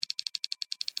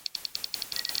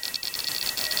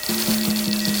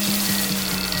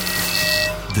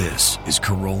This is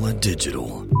Corolla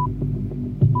Digital.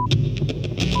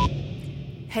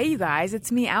 Hey, you guys,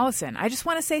 it's me, Alison. I just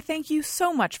want to say thank you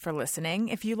so much for listening.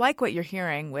 If you like what you're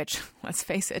hearing, which, let's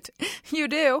face it, you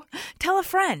do, tell a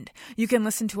friend. You can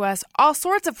listen to us all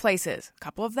sorts of places. A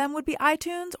couple of them would be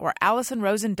iTunes or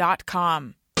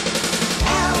AlisonRosen.com.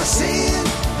 Alison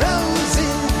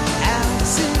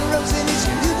Rosen is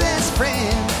your new best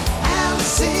friend.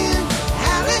 Alison,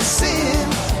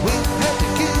 with her the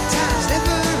good times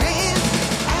never end.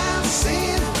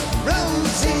 Alison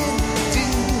Rosen,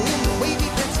 doing the wavy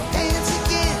pencil dance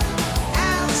again.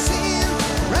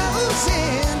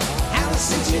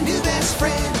 Alison's your new best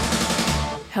friend.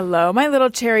 Hello, my little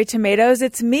cherry tomatoes.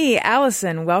 It's me,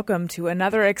 Alison. Welcome to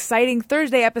another exciting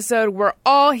Thursday episode. We're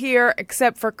all here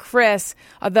except for Chris,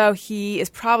 although he is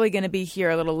probably going to be here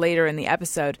a little later in the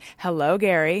episode. Hello,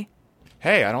 Gary.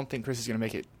 Hey, I don't think Chris is going to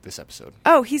make it this episode.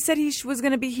 Oh, he said he was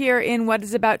going to be here in what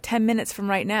is about 10 minutes from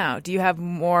right now. Do you have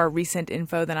more recent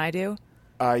info than I do?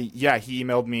 Yeah, he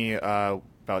emailed me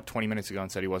about 20 minutes ago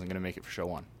and said he wasn't going to make it for show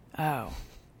one. Oh.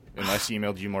 Unless he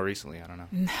emailed you more recently, I don't know.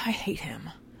 I hate him.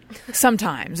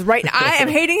 Sometimes, right? I am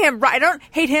hating him. I don't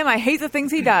hate him. I hate the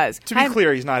things he does. To be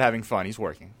clear, he's not having fun. He's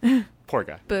working. Poor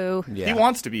guy. Boo. Yeah. He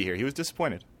wants to be here. He was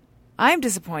disappointed. I'm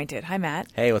disappointed. Hi, Matt.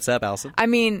 Hey, what's up, Alison? I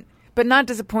mean, but not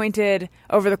disappointed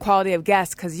over the quality of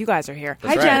guests because you guys are here.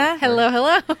 That's Hi, right. Jenna.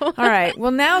 Hello. All right.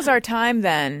 Well, now's our time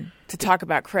then to talk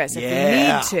about Chris if we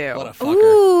need to. What a fucker.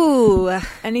 Ooh.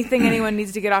 Anything anyone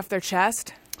needs to get off their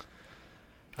chest?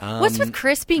 What's with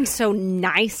Chris being so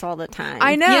nice all the time?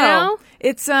 I know. You know?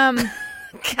 It's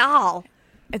Cal.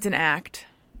 It's an act.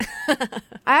 I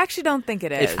actually don't think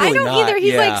it is. It's really I don't not, either.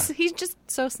 He's yeah. he's just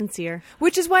so sincere.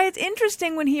 Which is why it's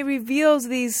interesting when he reveals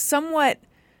these somewhat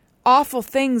awful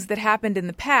things that happened in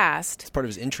the past. It's part of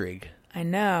his intrigue. I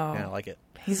know. Yeah, I like it.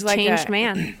 He's like Changed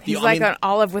man. He's like an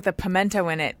olive with a pimento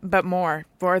in it, but more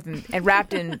than and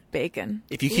wrapped in bacon.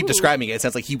 If you keep describing it, it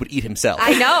sounds like he would eat himself.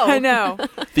 I know. I know.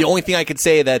 The only thing I could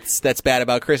say that's bad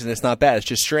about Chris, and it's not bad, it's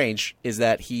just strange, is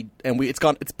that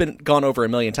it's been gone over a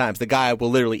million times. The guy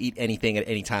will literally eat anything at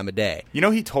any time of day. You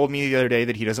know, he told me the other day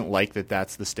that he doesn't like that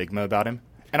that's the stigma about him.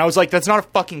 And I was like, that's not a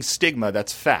fucking stigma,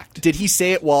 that's fact. Did he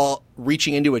say it while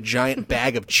reaching into a giant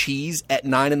bag of cheese at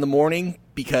 9 a.m?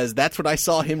 Because that's what I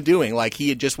saw him doing. Like, he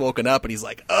had just woken up and he's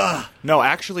like, ugh. No,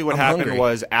 actually what happened hungry.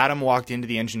 was Adam walked into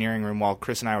the engineering room while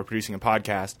Chris and I were producing a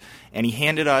podcast, and he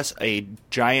handed us a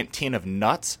giant tin of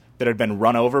nuts that had been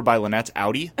run over by Lynette's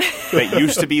Audi that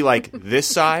used to be like this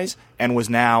size and was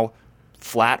now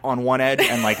flat on one edge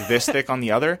and like this thick on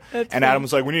the other. And Adam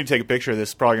was like, we need to take a picture of this.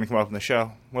 It's probably going to come up in the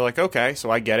show. We're like, okay. So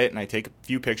I get it, and I take a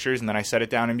few pictures, and then I set it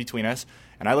down in between us.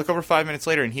 And I look over 5 minutes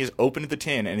later, and he has opened the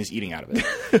tin and is eating out of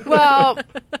it. Well,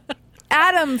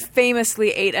 Adam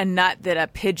famously ate a nut that a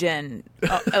pigeon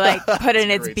put in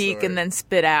its beak story. and then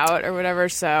spit out or whatever.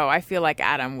 So I feel like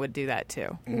Adam would do that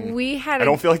too. We had I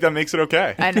don't feel like that makes it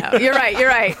okay. I know. You're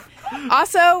right.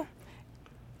 Also,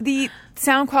 the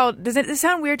sound quality, does it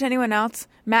sound weird to anyone else?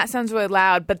 Matt sounds really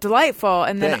loud, but delightful.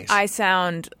 And then Thanks. I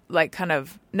sound like kind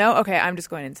of, no? Okay, I'm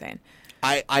just going insane.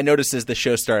 I noticed as the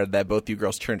show started that both you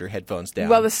girls turned your headphones down.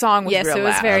 Well, the song was yes, real it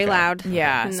was loud. very Okay. loud.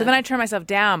 Yeah. And So then I turned myself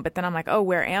down, but then I'm like, oh,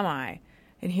 where am I?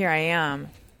 And here I am.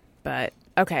 But,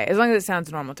 okay, as long as it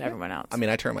sounds normal to everyone else. I mean,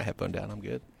 I turned my headphone down. I'm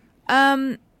good.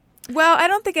 Well, I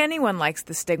don't think anyone likes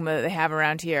the stigma that they have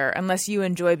around here unless you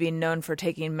enjoy being known for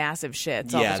taking massive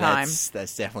shits all the time.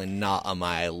 That's definitely not on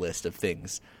my list of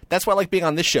things. That's why I like being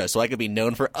on this show, so I could be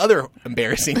known for other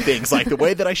embarrassing things, like the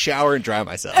way that I shower and dry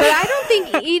myself. But I don't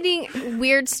think eating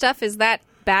weird stuff is that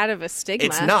bad of a stigma.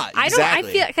 It's not, I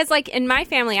exactly. feel because like in my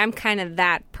family, I'm kind of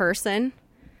that person.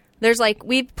 There's like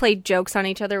we played jokes on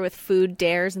each other with food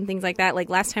dares and things like that. Like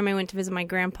last time I went to visit my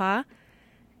grandpa,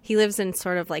 he lives in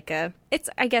sort of like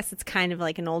I guess it's kind of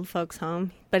like an old folks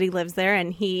home, but he lives there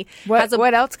and he has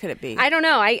What else could it be? I don't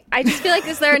know. I just feel like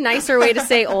is there a nicer way to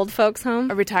say old folks home?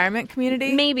 A retirement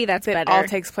community? Maybe that's that better. all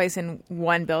takes place in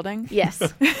one building? Yes.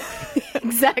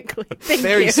 Exactly. Thank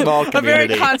Very you. small A community.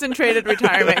 very concentrated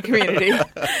retirement community.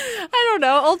 I don't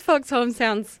know. Old folks' home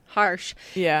sounds harsh.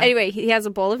 Yeah. Anyway, he has a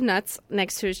bowl of nuts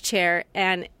next to his chair,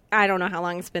 and I don't know how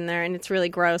long it's been there, and it's really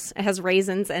gross. It has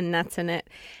raisins and nuts in it.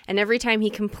 And every time he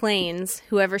complains,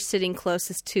 whoever's sitting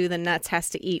closest to the nuts has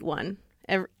to eat one.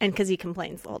 And because he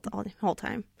complains the whole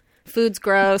time. Food's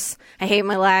gross. I hate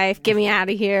my life. Get me out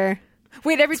of here.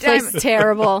 Wait, every This place time is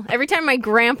terrible. Every time my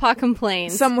grandpa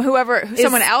complains. someone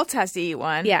else has to eat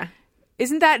one. Yeah.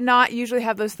 Isn't that not usually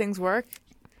how those things work?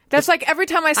 That's like every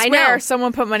time I I swear know.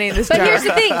 someone put money in this But jar. here's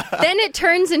the thing. Then it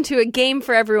turns into a game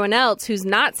for everyone else who's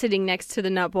not sitting next to the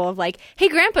nut bowl of like, hey,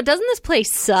 Grandpa, doesn't this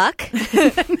place suck?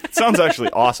 Sounds actually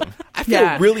awesome. I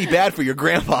feel really bad for your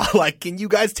grandpa. Like, can you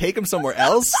guys take him somewhere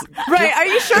else? Right? Are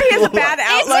you sure he has a bad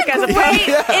outlook as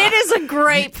a It is a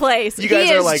great place. You guys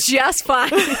he are is like- just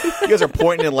fine. You guys are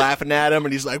pointing and laughing at him,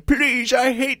 and he's like, "Please,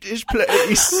 I hate this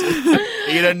place.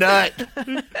 Eat a nut."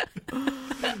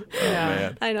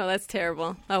 Man. I know, that's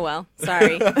terrible. Oh, well.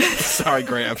 Sorry. Sorry,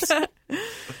 Gramps.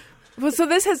 Well, so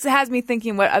this has me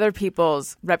thinking what other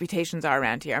people's reputations are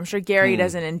around here. I'm sure Gary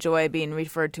doesn't enjoy being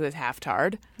referred to as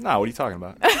half-tard. No, what are you talking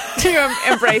about? Do you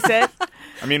embrace it?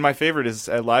 I mean, my favorite is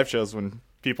at live shows when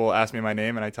people ask me my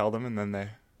name and I tell them, and then they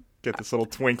get this little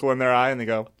twinkle in their eye and they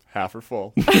go, half or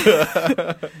full.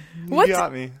 You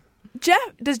got me.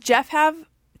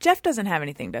 Jeff doesn't have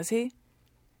anything, does he?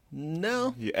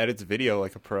 No. He edits video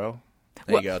like a pro.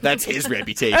 There you go. That's his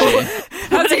reputation.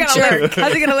 How's he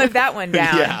gonna live that one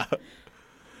down? Yeah.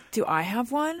 Do I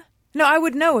have one? No, I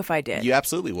would know if I did. You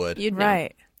absolutely would. You'd know.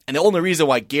 Right. And the only reason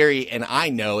why Gary and I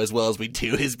know as well as we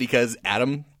do is because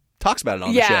Adam talks about it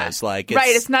on the shows. Like,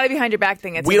 it's not a behind your back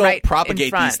thing. It's we don't right in propagate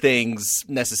front. these things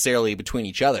necessarily between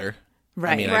each other.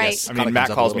 Right. I mean, Right. I guess I kinda mean, Matt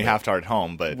comes up a calls little me bit. half-tard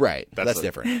home, but Right. That's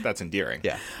different. That's endearing.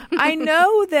 Yeah. I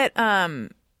know that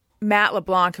Matt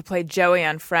LeBlanc, who played Joey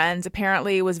on Friends,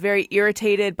 apparently was very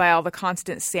irritated by all the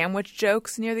constant sandwich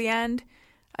jokes near the end.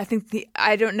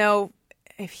 I don't know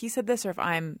if he said this or if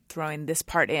I'm throwing this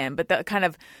part in, but by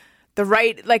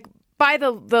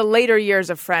the later years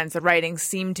of Friends, the writing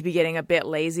seemed to be getting a bit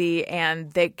lazy,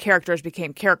 and the characters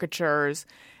became caricatures,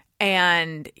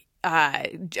 and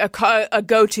a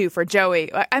go-to for Joey.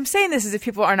 I'm saying this as if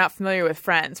people are not familiar with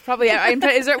Friends. Probably,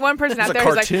 is there one person out It's a there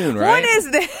who's cartoon, like, right? "What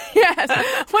is this?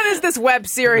 Yes, what is this web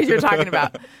series you're talking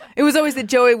about?" It was always that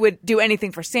Joey would do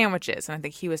anything for sandwiches, and I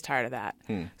think he was tired of that.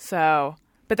 So,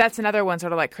 but that's another one,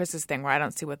 sort of like Chris's thing, where I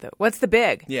don't see what's the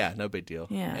big. Yeah, no big deal.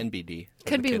 Yeah. NBD. as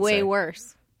Could the be kids way say.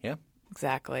 worse. Yeah.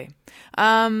 Exactly.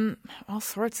 All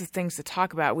sorts of things to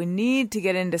talk about. We need to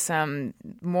get into some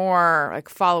more like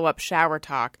follow-up shower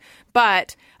talk.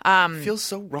 But It feels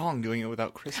so wrong doing it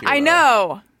without Chris here. I though.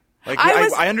 know. Like, I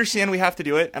was- I understand we have to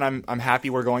do it, and I'm happy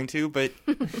we're going to, but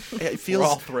it feels We're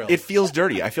all thrilled. It feels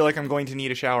dirty. I feel like I'm going to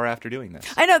need a shower after doing this.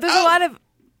 I know there's a lot of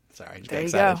Sorry.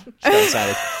 Just There got you excited. Just got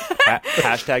excited.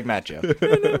 Hashtag Matt Joe.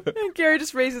 Gary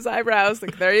just raised his eyebrows.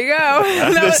 Like, there you go.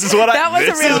 This is what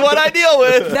I deal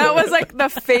with. That was like the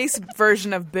face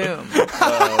version of Boom.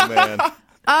 Oh, man.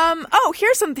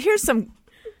 Here's some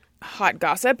hot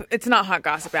gossip. It's not hot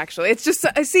gossip, actually. It's just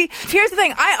see. Here's the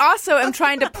thing. I also am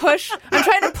trying to push. I'm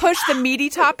trying to push the meaty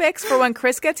topics for when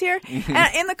Chris gets here.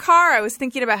 And in the car, I was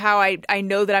thinking about how I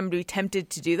know that I'm going to be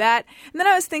tempted to do that. And then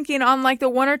I was thinking on like the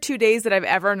 1 or 2 days that I've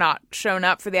ever not shown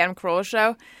up for the Adam Carolla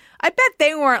show. I bet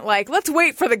they weren't like, let's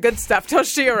wait for the good stuff till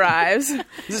she arrives.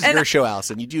 This is your show,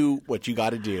 Alison. You do what you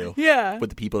got to do Yeah. with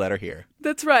the people that are here.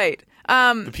 That's right.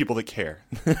 The people that care.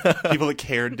 People that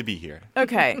cared to be here.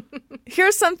 Okay.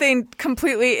 Here's something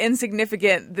completely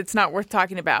insignificant that's not worth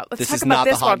talking about. Let's This talk is about not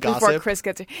this the hot one before gossip? Chris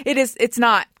gets here. It's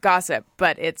not gossip,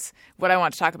 but it's what I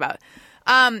want to talk about.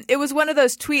 It was one of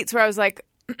those tweets where I was like,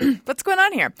 what's going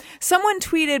on here? Someone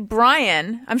tweeted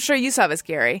Brian. I'm sure you saw this,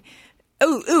 Gary.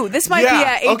 Ooh, this might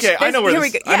be a okay. I know where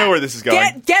I know where this is going.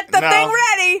 Get the thing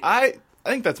ready. I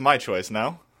think that's my choice.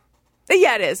 No.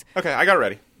 Yeah, it is. Okay, I got it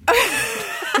ready.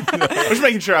 I'm just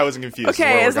making sure I wasn't confused.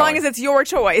 Okay, as long as it's your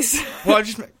choice. Well,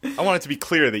 I want it to be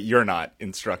clear that you're not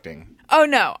instructing. Oh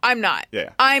no, I'm not.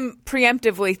 Yeah. I'm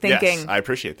preemptively thinking. Yes, I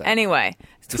appreciate that. Anyway,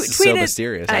 This is so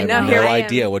mysterious. I know. have Here no I am.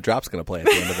 idea what drop's going to play at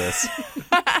the end of this.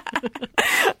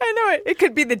 I know it. It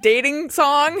could be the dating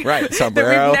song, Right, that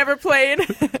sombrero. we've never played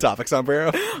Topic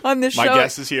sombrero. on this My show.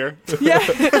 guess is here. Yeah,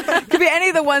 it could be any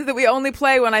of the ones that we only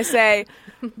play when I say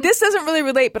this doesn't really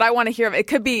relate, but I want to hear it. It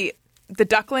could be the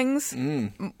Ducklings.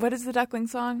 What is the Duckling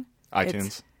song?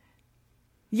 iTunes.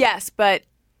 Yes, but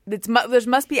there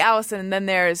must be Alison, and then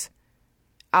there's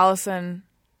Alison.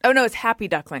 Oh no, it's Happy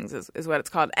Ducklings is what it's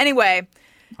called. Anyway,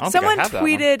 I don't someone think I have that one.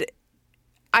 tweeted.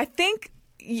 I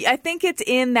think it's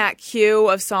in that queue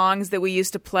of songs that we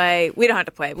used to play. We don't have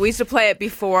to play it, but we used to play it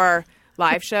before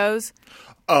live shows.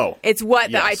 Oh, It's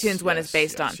what yes, the iTunes one is yes,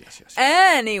 based yes, on. yes.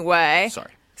 Anyway,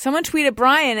 Sorry. someone tweeted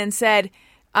Brian and said,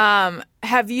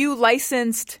 have you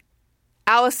licensed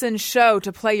Alison's show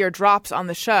to play your drops on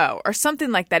the show? Or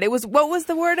something like that. What was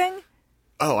the wording?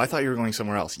 Oh, I thought you were going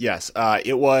somewhere else. Yes,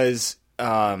 it was.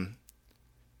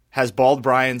 Has Bald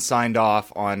Brian signed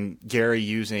off on Gary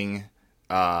using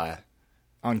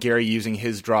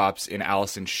his drops in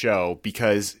Allison's show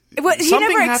because He something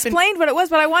never happened. explained what it was,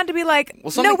 but I wanted to be like,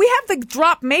 Well, something- no, we have the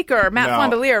drop maker, Matt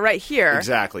No. Fondiler, right here.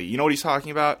 Exactly. You know what he's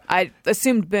talking about? I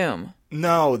assumed Boom.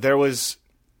 No, there was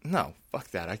No, fuck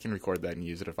that. I can record that and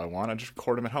use it if I want. I'll just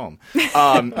record them at home.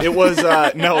 It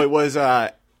was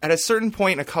at a certain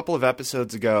point a couple of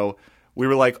episodes ago, we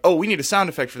were like, oh, we need a sound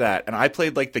effect for that. And I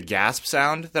played like the gasp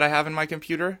sound that I have in my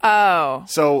computer. Oh.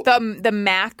 So the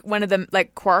Mac, one of them,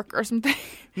 like Quark or something?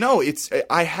 No,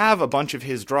 I have a bunch of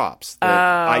his drops that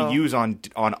I use on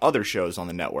other shows on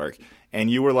the network. And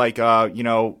you were like,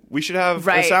 we should have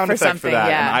a sound effect for that.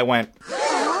 Yeah. And I went...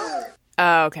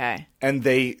 Oh, okay. And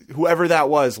whoever that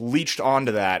was, leached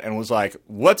onto that and was like,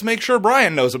 let's make sure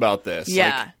Brian knows about this.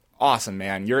 Yeah. Like, awesome,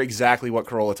 man. You're exactly what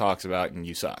Corolla talks about, and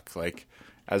you suck. Like,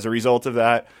 as a result of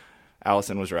that,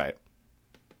 Alison was right.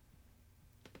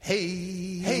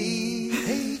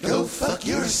 Hey, go fuck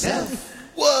yourself.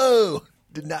 Whoa!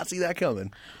 Did not see that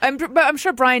coming. But I'm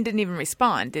sure Brian didn't even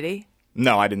respond, did he?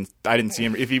 No, I didn't see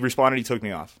him. If he responded, he took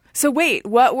me off. So wait,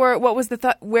 what was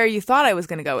the where you thought I was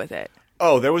going to go with it?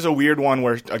 Oh, there was a weird one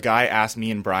where a guy asked me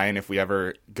and Brian if we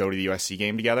ever go to the USC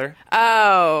game together.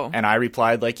 Oh. And I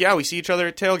replied, like, yeah, we see each other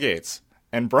at tailgates.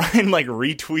 And Brian, like,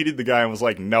 retweeted the guy and was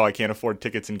like, no, I can't afford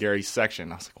tickets in Gary's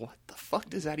section. I was like, what the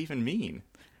fuck does that even mean?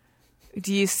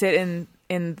 Do you sit in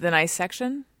the nice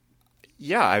section?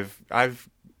 Yeah, I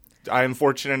am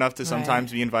fortunate enough to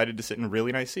sometimes be invited to sit in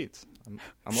really nice seats.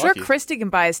 I'm sure, lucky. Christy can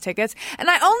buy his tickets. And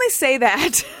I only say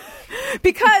that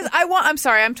because I'm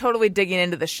sorry, I'm totally digging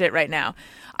into the shit right now.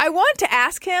 I want to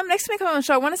ask him, next time I come on the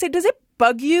show, I want to say, does it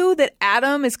bug you that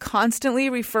Adam is constantly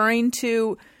referring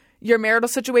to your marital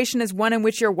situation as one in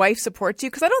which your wife supports you?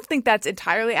 Because I don't think that's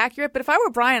entirely accurate. But if I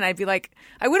were Brian, I'd be like,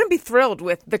 I wouldn't be thrilled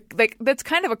with that's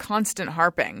kind of a constant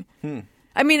harping.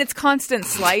 I mean, it's constant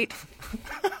slight.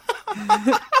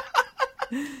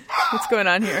 What's going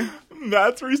on here?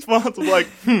 Matt's response was like,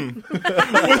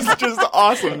 was just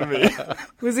awesome to me. It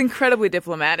was incredibly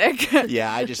diplomatic.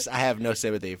 Yeah, I have no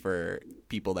sympathy for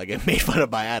people that get made fun of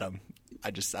by Adam.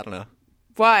 I don't know.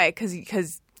 Why? Because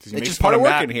it's just part of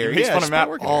working here. He makes Yeah, fun it's of Matt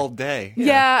part of working all here. day.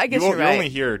 Yeah, I guess you're right. You're only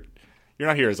here. You're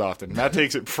not here as often. Matt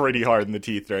takes it pretty hard in the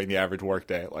teeth during the average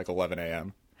workday at like 11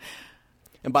 a.m.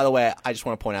 And by the way, I just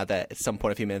want to point out that at some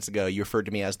point a few minutes ago, you referred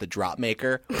to me as the drop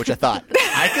maker, which I thought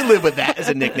I could live with that as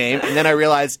a nickname. And then I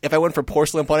realized if I went from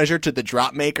porcelain Punisher to the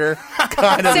drop maker,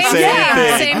 kind of the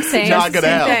same thing. Same. Not going to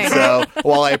Same help. thing. So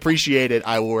while I appreciate it,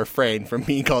 I will refrain from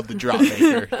being called the drop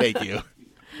maker. Thank you.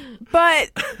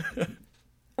 But,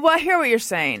 well, I hear what you're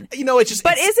saying. You know, it's just.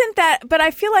 But but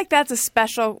I feel like that's a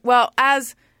special, well,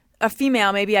 as a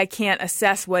female, maybe I can't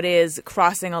assess what is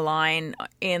crossing a line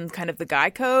in kind of the guy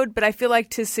code, but I feel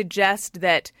like to suggest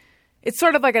that it's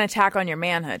sort of like an attack on your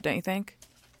manhood, don't you think?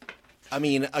 I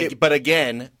mean, but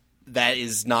again, that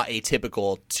is not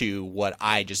atypical to what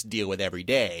I just deal with every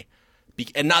day.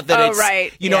 And not that it's,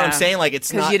 right. You know what I'm saying? Like,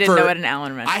 it's not because you didn't know what an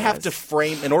Allen wrench I have was. to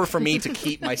frame, in order for me to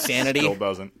keep my sanity. Still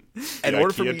doesn't. In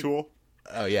order for me, tool.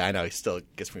 Oh yeah, I know. He still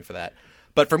gets me for that.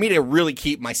 But for me to really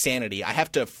keep my sanity, I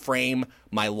have to frame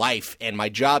my life and my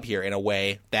job here in a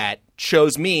way that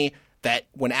shows me that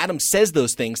when Adam says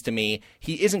those things to me,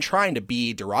 he isn't trying to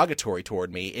be derogatory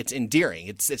toward me. It's endearing.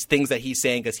 It's things that he's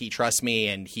saying because he trusts me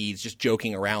and he's just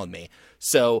joking around with me.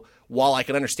 So while I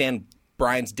can understand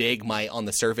Brian's dig might on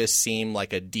the surface seem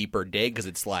like a deeper dig because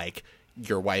it's like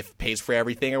your wife pays for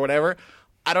everything or whatever,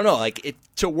 I don't know. Like,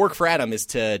 to work for Adam is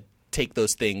to take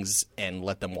those things and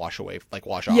let them wash off.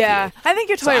 Yeah, you. I think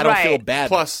you're totally I don't right. feel bad.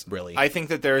 Plus, really, I think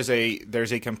that there's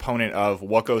a component of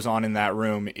what goes on in that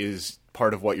room is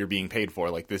part of what you're being paid for.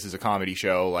 Like, this is a comedy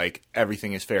show. Like,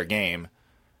 everything is fair game.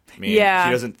 I mean, Yeah.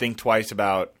 he doesn't think twice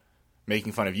about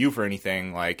making fun of you for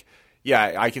anything. Like,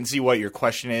 yeah, I can see what your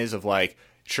question is of like,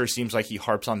 sure seems like he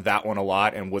harps on that one a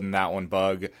lot, and wouldn't that one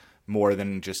bug more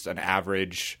than just an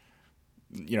average,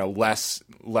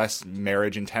 less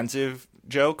marriage intensive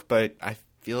joke? But I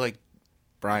feel like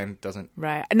Brian doesn't.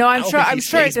 Right. No, I'm sure it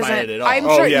fazed by doesn't. it at all. I'm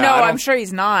Oh, sure. yeah, no, I don't- I'm sure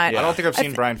he's not. I don't think I've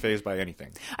seen Brian fazed by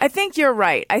anything. I think you're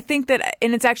right. I think that,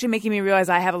 and it's actually making me realize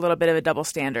I have a little bit of a double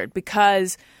standard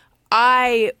because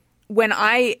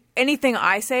anything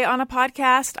I say on a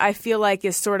podcast, I feel like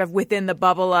is sort of within the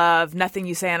bubble of nothing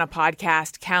you say on a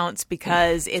podcast counts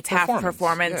because it's half a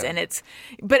performance yeah. and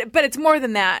but it's more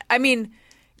than that. I mean,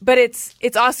 but it's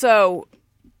also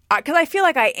because I feel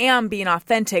like I am being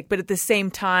authentic, but at the same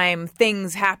time,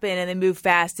 things happen and they move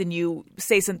fast, and you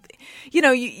say something.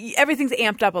 Everything's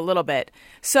amped up a little bit.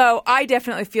 So I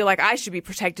definitely feel like I should be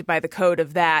protected by the code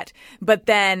of that. But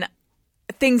then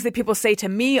things that people say to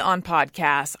me on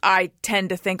podcasts, I tend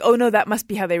to think, oh no, that must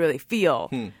be how they really feel.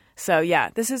 So yeah,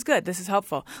 this is good. This is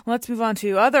helpful. Well, let's move on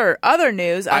to other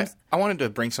news. I wanted to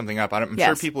bring something up. I'm Yes.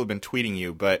 sure people have been tweeting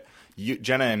you, but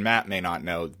Jenna and Matt may not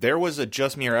know. There was a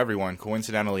Just Me or Everyone,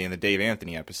 coincidentally, in the Dave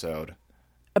Anthony episode.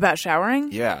 About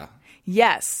showering? Yeah.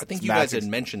 Yes. I think you guys had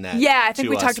mentioned that. Yeah, I think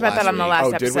we talked about that on the last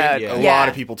Oh, did we? episode. A Yeah. lot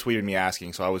of people tweeted me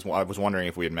asking, so I was wondering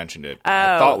if we had mentioned it.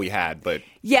 I thought we had, but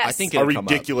Yes. I think a it'll come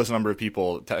up. ridiculous number of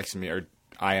people texted me or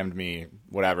IM'd me,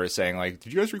 whatever, saying like,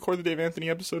 "Did you guys record the Dave Anthony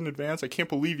episode in advance? I can't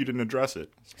believe you didn't address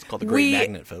it." It's called The Great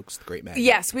Magnet, folks. The Great Magnet.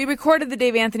 Yes, we recorded the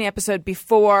Dave Anthony episode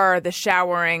before the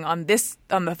showering on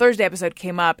the Thursday episode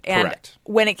came up, and Correct.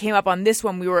 when it came up on this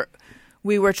one,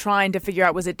 we were trying to figure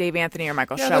out was it Dave Anthony or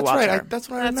Michael Yeah, Showalter. that's right. That's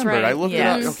what I That's remembered. right. I looked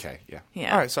Yes. it up. Okay, yeah.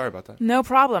 Yeah. All right, sorry about that. No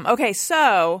problem. Okay,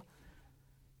 so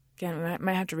again, we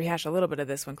might have to rehash a little bit of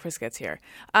this when Chris gets here.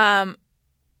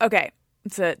 Okay,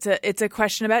 it's a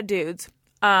question about dudes.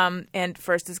 And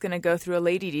first is going to go through a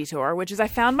lady detour, which is I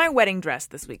found my wedding dress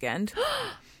this weekend.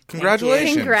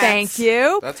 Congratulations. Congrats. Thank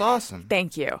you. That's awesome.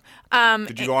 Thank you.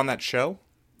 Did you go on that show?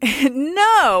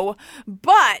 No,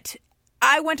 but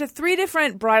I went to 3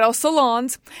 different bridal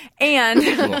salons, and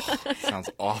Ugh, sounds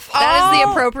awful. That is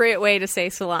the appropriate way to say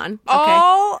salon.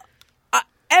 Okay.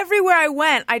 Everywhere I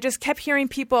went, I just kept hearing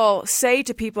people say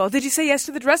to people, "Did you say yes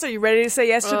to the dress? Are you ready to say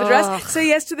yes to the dress? Say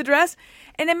yes to the dress."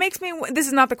 And it makes me, this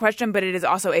is not the question, but it is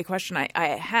also a question I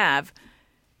have.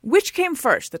 Which came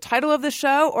first, the title of the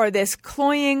show or this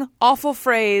cloying, awful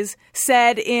phrase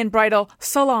said in bridal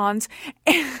salons?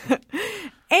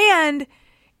 And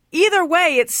either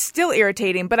way, it's still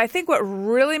irritating. But I think what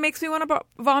really makes me want to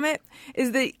vomit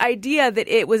is the idea that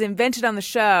it was invented on the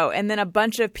show, and then a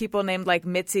bunch of people named like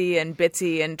Mitzi and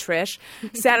Bitsy and Trish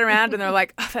sat around and they're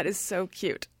like, "Oh, that is so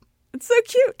cute. It's so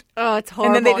cute." Oh, it's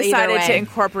horrible. And then they decided either to way.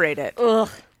 incorporate it. Ugh.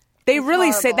 They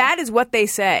really say that is what they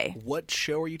say. What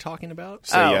show are you talking about?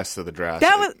 Say yes to the dress.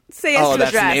 That was say yes to the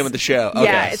that's dress. the name of the show. Okay.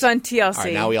 Yeah, it's on TLC. All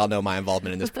right, now we all know my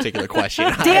involvement in this particular question.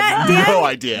 I had no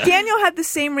idea. Daniel had the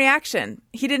same reaction.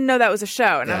 He didn't know that was a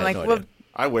show, and Yeah, I'm I like, had no well, idea.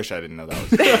 I wish I didn't know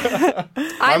that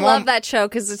was I mom- love that show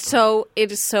because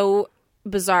it is so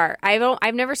bizarre.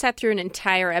 I've never sat through an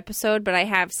entire episode, but I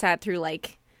have sat through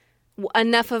like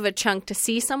enough of a chunk to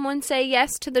see someone say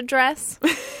yes to the dress,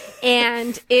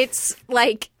 and it's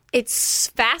like. It's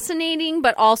fascinating,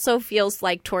 but also feels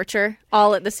like torture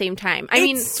all at the same time. I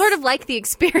mean, sort of like the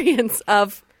experience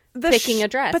of picking a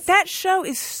dress. But that show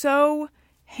is so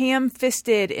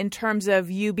ham-fisted in terms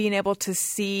of you being able to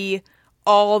see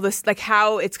all this, like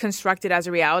how it's constructed as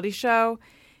a reality show.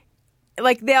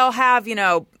 Like they'll have,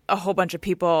 a whole bunch of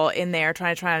people in there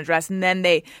trying on a dress, and then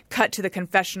they cut to the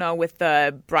confessional with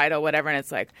the bridal, whatever, and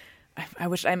it's like, I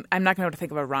wish I'm not going to be able to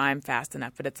think of a rhyme fast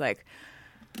enough, but it's like,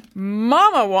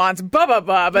 Mama wants blah blah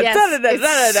blah, but yes,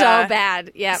 it's so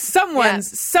bad. Yeah,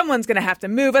 someone's gonna have to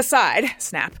move aside.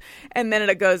 Snap, and then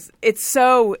it goes. It's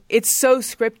so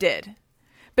scripted.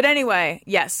 But anyway,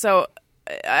 yes. So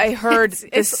I heard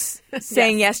this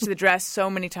saying yes to the dress so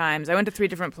many times. I went to 3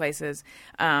 different places,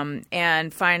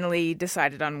 and finally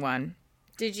decided on one.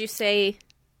 Did you say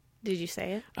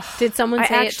it? Did someone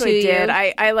say I actually it to did.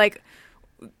 you? I like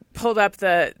pulled up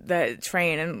the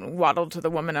train and waddled to the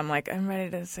woman. I'm like, I'm ready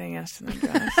to say yes to the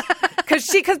dress.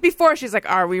 Because before she's like,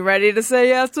 are we ready to say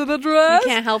yes to the dress? You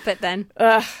can't help it then.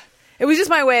 It was just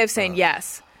my way of saying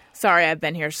yes. Sorry, I've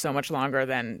been here so much longer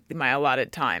than my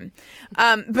allotted time.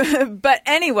 But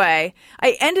anyway,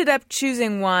 I ended up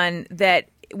choosing one that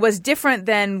was different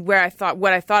than what I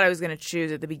thought I was going to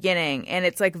choose at the beginning. And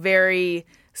it's like very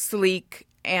sleek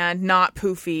and not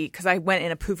poofy, because I went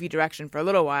in a poofy direction for a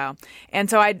little while. And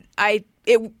so I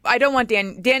don't want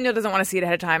Daniel doesn't want to see it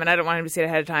ahead of time, and I don't want him to see it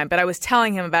ahead of time, but I was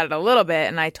telling him about it a little bit,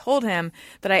 and I told him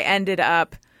that I ended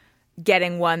up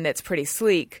getting one that's pretty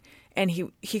sleek, and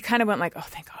he kind of went like, oh,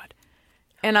 thank God.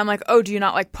 And I'm like, oh, do you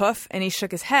not like puff? And he shook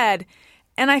his head.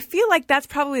 And I feel like that's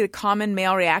probably the common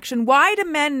male reaction. Why do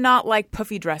men not like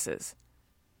puffy dresses?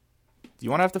 Do you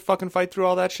want to have to fucking fight through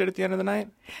all that shit at the end of the night?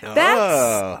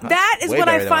 That is way what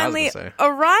better I than what I was finally gonna say.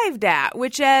 arrived at,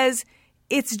 which is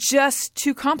it's just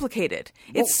too complicated.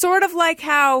 It's sort of like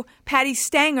how Patty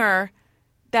Stanger,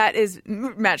 that is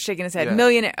Matt's shaking his head, Yeah.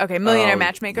 millionaire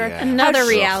matchmaker. yeah. Another How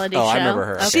she- reality show. I remember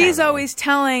her. Okay. She's always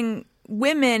telling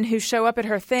women who show up at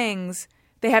her things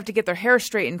they have to get their hair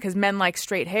straightened because men like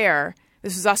straight hair.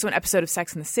 This was also an episode of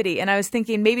Sex and the City, and I was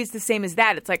thinking maybe it's the same as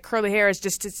that. It's like curly hair is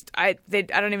just I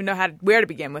don't even know where to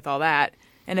begin with all that,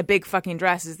 and a big fucking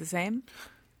dress is the same.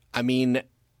 I mean,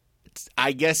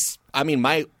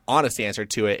 my honest answer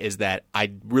to it is that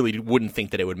I really wouldn't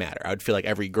think that it would matter. I would feel like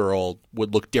every girl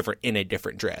would look different in a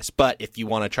different dress. But if you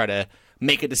want to try to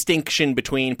make a distinction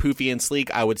between poofy and sleek,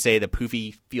 I would say that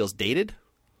poofy feels dated.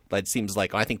 But it seems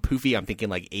like, when I think poofy, I'm thinking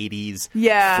like 80s,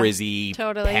 frizzy,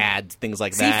 Totally. pads, things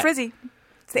like See, that. frizzy.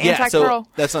 It's the Yeah, anti-curl. so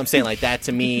that's what I'm saying. Like that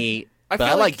to me, but I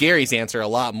feel like like- Gary's answer a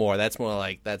lot more. That's more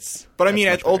like that's. But I that's mean,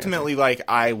 much better ultimately, like,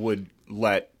 I would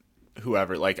let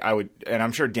whoever, like I would, and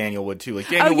I'm sure Daniel would too. Like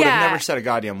Daniel would have never said a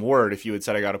goddamn word if you had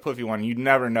said I got a Puffy one. You'd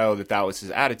never know that was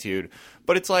his attitude.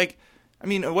 But it's like, I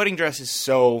mean, a wedding dress is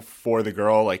so for the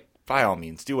girl. Like by all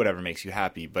means, do whatever makes you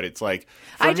happy. But it's like,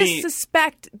 I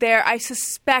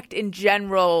suspect in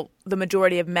general, the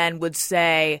majority of men would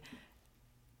say.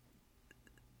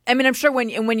 I mean, I'm sure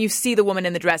when you see the woman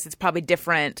in the dress, it's probably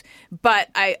different. But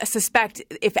I suspect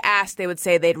if asked, they would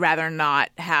say they'd rather not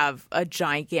have a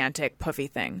gigantic Puffy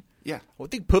thing. Yeah. Well, I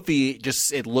think Puffy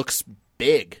it looks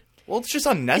big. Well, it's just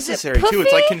unnecessary, too.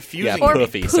 It's like confusing. Yeah,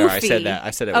 Puffy. Sorry, I said that. I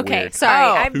said it weird. Okay,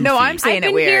 sorry. I'm saying I've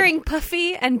it weird. been hearing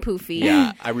Puffy and Poofy.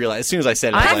 Yeah, I realized as soon as I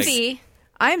said it, Puffy.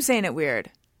 I'm saying it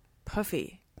weird.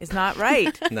 Puffy is not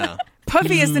right. No.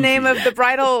 Puffy is the name of the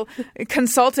bridal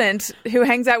consultant who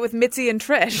hangs out with Mitzi and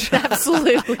Trish.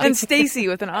 Absolutely. And Stacy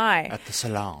with an I. At the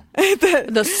salon.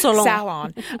 The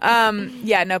salon.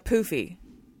 No, Poofy.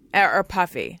 Or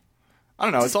Puffy. I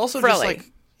don't know. It's also frilly. Just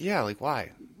like, yeah, like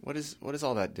why? What is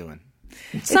all that doing?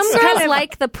 Some girls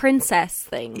like the princess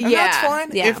thing. And that's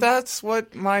fine. Yeah. If that's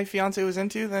what my fiance was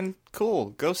into, then cool.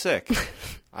 Go sick.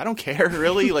 I don't care,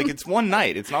 really. Like, it's one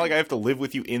night. It's not like I have to live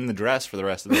with you in the dress for the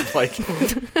rest of it. Like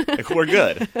we're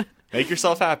good. Make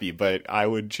yourself happy. But I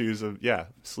would choose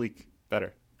sleek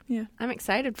better. Yeah. I'm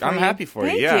excited for you. I'm happy for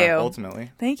you. Thank you.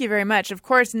 Ultimately. Thank you very much. Of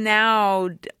course, now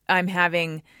I'm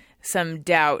having some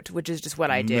doubt, which is just what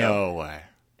I do. No way.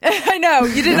 I know.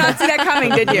 You did not see that coming,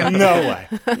 did you? No way.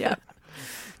 Yeah.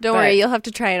 Don't worry, you'll have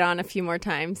to try it on a few more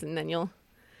times, and then you'll...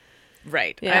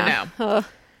 Right. Yeah. I know.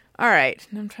 All right.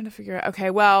 Now I'm trying to figure out.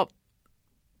 Okay, well,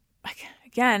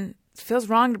 again, it feels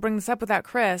wrong to bring this up without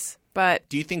Chris, but...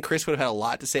 Do you think Chris would have had a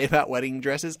lot to say about wedding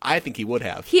dresses? I think he would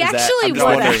have. He actually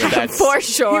would have, for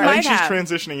sure. He I think might she's have.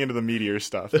 transitioning into the meteor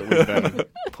stuff that we've been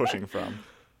pushing from.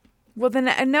 Well,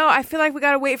 then, no, I feel like we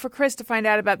got to wait for Chris to find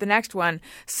out about the next one.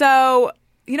 So,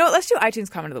 you know what? Let's do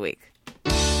iTunes Comment of the Week.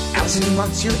 Allison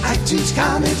wants your iTunes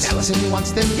comments. Allison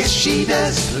wants them, yes she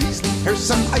does. Please leave her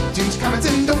some iTunes comments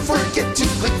and don't forget to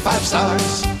click 5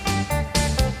 stars.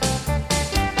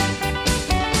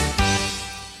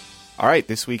 All right,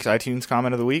 this week's iTunes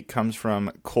Comment of the Week comes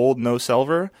from Cold No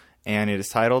Silver, and it is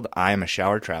titled, I am a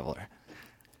shower traveler.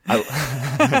 I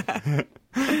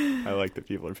like that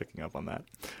people are picking up on that.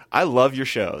 I love your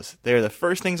shows. They are the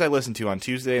first things I listen to on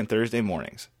Tuesday and Thursday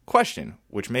mornings. Question,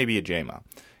 which may be a JMA.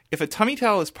 If a tummy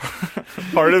towel is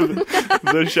part of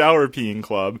the shower peeing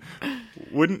club,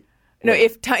 wouldn't... No,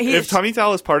 if tummy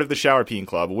towel is part of the shower peeing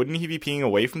club, wouldn't he be peeing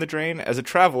away from the drain? As a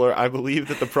traveler, I believe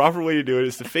that the proper way to do it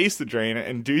is to face the drain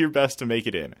and do your best to make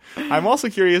it in. I'm also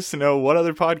curious to know what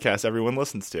other podcasts everyone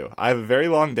listens to. I have a very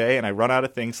long day and I run out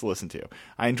of things to listen to.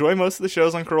 I enjoy most of the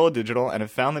shows on Corolla Digital and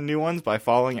have found the new ones by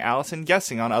following Alison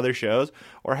guessing on other shows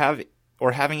or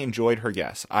having enjoyed her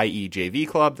guests, i.e. JV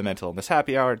Club, The Mental Illness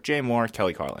Happy Hour, Jay Moore,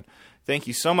 Kelly Carlin. Thank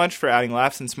you so much for adding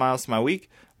laughs and smiles to my week.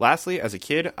 Lastly, as a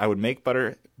kid, I would make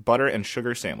butter and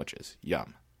sugar sandwiches.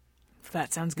 Yum.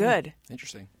 That sounds good.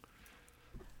 Interesting.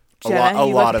 Jenna, a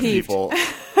lot of people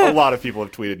have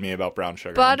tweeted me about brown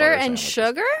sugar. Butter and and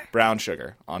sugar? Brown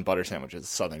sugar on butter sandwiches.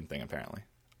 Southern thing, apparently.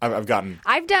 I've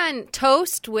done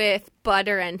toast with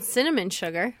butter and cinnamon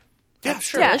sugar. Yeah,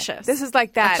 sure. Delicious. This is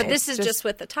like that. But this is just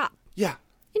with the top. Yeah.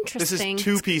 Interesting. This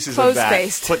is 2 pieces of that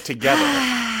Close-faced. put together.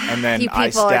 And then You I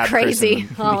people stab are crazy, Chris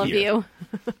in the all of ear. you.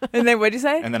 And then what'd you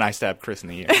say? And then I stab Chris in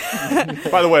the ear.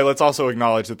 By the way, let's also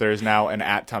acknowledge that there is now an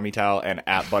 @TummyTowel and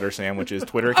 @ButterSandwiches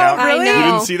Twitter account. Oh, really? I know.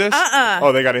 You didn't see this?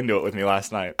 Oh, they got into it with me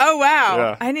last night. Oh, wow.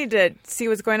 Yeah. I need to see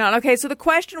what's going on. Okay, so the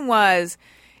question was,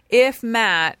 if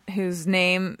Matt, whose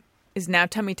name is now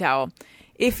Tummy Towel,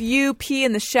 if you pee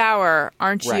in the shower,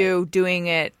 aren't you doing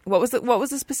it? What was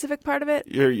the specific part of it?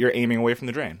 You're aiming away from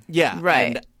the drain. Yeah.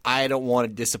 Right. And I don't want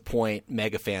to disappoint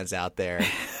mega fans out there,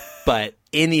 but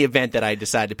in the event that I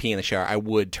decide to pee in the shower, I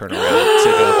would turn around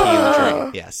to go pee in the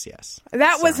drain. Yes.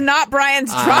 That was not Brian's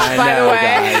drop, I by the know, way.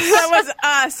 guys. That was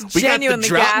us We got the genuinely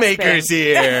drop gasping. makers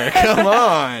here. Come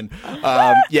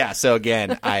on. So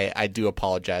again, I do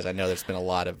apologize. I know there's been a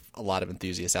lot of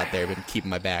enthusiasts out there who've been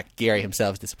keeping my back. Gary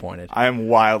himself is disappointed. I am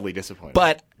wildly disappointed.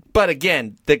 But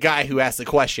again, the guy who asked the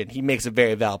question, he makes a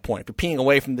very valid point. If you're peeing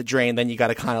away from the drain, then you got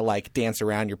to kind of like dance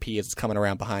around your pee as it's coming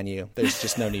around behind you. There's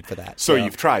just no need for that. So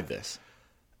you've tried this.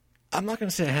 I'm not going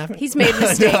to say I haven't. He's made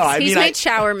mistakes. No, He's made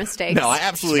shower mistakes. No, I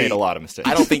absolutely made a lot of mistakes.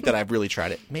 I don't think that I've really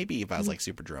tried it. Maybe if I was like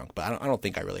super drunk, but I don't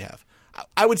think I really have.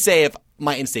 I would say if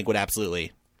my instinct would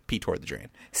absolutely pee toward the drain.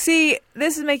 See,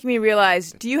 this is making me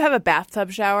realize, do you have a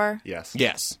bathtub shower? Yes.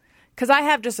 Yes. Because I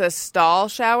have just a stall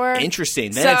shower.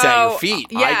 Interesting. Then it's at your feet.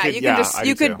 Yeah, you can I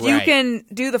do too. you Right. can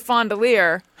do the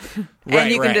Fondiler, and Right,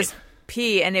 you can right. just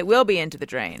pee, and it will be into the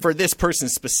drain. For this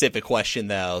person's specific question,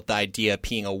 though, the idea of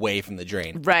peeing away from the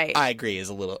drain, Right. I agree, is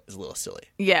a little silly.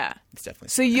 Yeah. It's definitely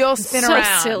So you'll spin so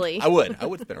around. silly. I would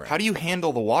spin around. How do you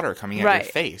handle the water coming at Right.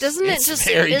 your face? Doesn't it It's just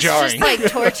very it's jarring. just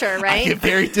like torture, I right? get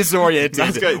very disoriented.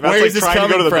 That's good. That's Where like is this trying to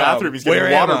coming go to the from? bathroom. He's getting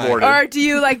Where am I? waterboarded. Or do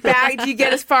you like do you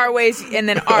get as far away and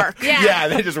then arc? Yeah.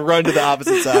 They just run to the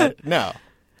opposite side. No.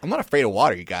 I'm not afraid of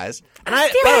water, you guys. And I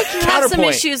feel like you have some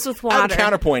issues with I have water. a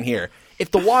counterpoint here.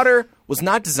 If the water was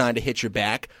not designed to hit your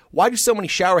back, why do so many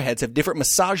shower heads have different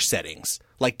massage settings?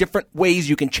 Like different ways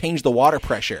you can change the water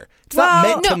pressure. It's not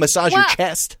Well, meant to no, massage your well-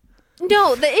 chest.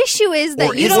 No, the issue is that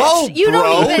Or you is don't it? you bro.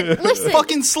 don't even listen.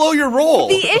 Fucking slow your roll.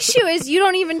 The issue is you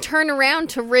don't even turn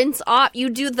around to rinse off. You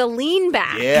do the lean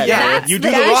back. Yeah, Yeah, you do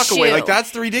the rock away. issue. Like,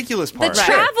 that's the ridiculous The part.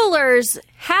 travelers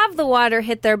have the water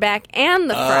hit their back and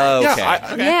the front.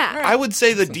 Okay. Yeah. I would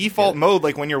say the default mode,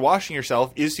 like when you're washing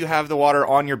yourself, is to have the water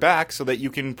on your back so that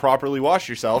you can properly wash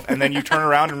yourself, and then you turn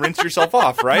around and rinse yourself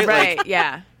off, right? Right, Like,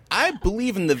 yeah. I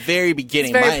believe in the very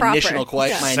beginning, It's very my proper. initial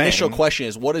Same. initial question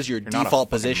is, what is your not a default fucking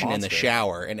position in the monster.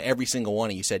 shower? And every single one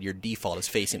of you said your default is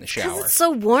facing the shower. It's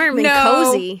so warm and No,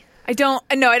 cozy. I don't.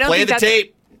 No, I don't Play think the that's.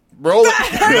 tape. Roll it.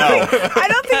 no, I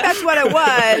don't think that's what it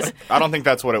was. I don't think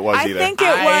that's what it was I either. think it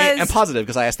I was. am positive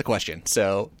because I asked the question.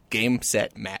 So, game,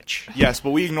 set, match. Yes, but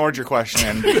we ignored your question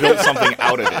and built something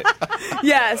out of it.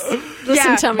 Yes.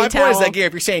 Listen to me, My point is towel. that, Gary,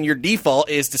 if you're saying your default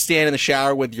is to stand in the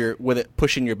shower with it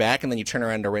pushing your back and then you turn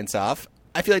around to rinse off,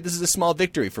 I feel like this is a small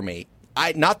victory for me.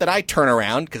 Not that I turn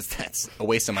around because that's a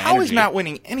waste of my How energy. is Matt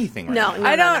winning anything right No, now? no,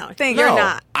 I don't no. think you're no.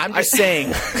 not. I'm just saying.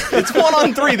 It's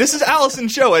 1-on-3. This is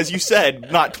Alison's show, as you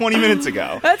said, not 20 minutes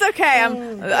ago. That's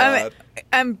okay.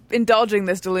 I'm indulging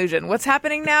this delusion. What's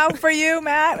happening now for you,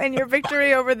 Matt, and your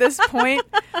victory over this point?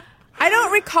 I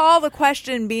don't recall the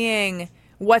question being,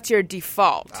 "What's your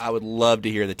default?" I would love to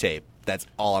hear the tape. That's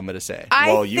all I'm going to say.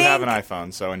 Well, you have an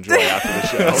iPhone, so enjoy after the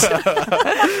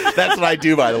show. That's what I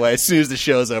do, by the way. As soon as the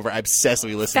show's over, I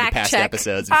obsessively listen Fact to past check.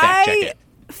 episodes and fact check I it.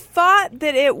 thought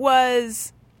that it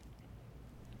was.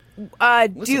 Listen,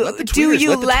 let the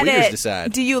tweeters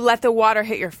decide. Do you let the water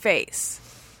hit your face?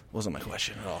 Wasn't my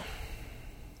question at all.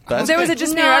 There was a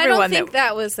just No, near I everyone don't think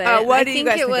that was it. what I do you think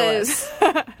guys it think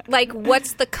it was like,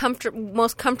 what's the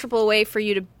most comfortable way for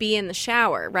you to be in the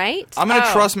shower, right? I'm going to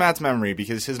Oh. trust Matt's memory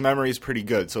because his memory is pretty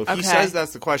good. So if he Okay. says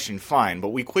that's the question, fine. But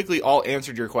we quickly all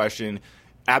answered your question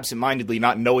absentmindedly,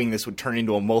 not knowing this would turn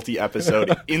into a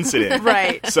multi-episode incident.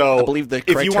 Right. So I believe the if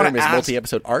correct you want term to is ask,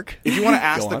 multi-episode arc. if you want to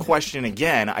ask Go the on. question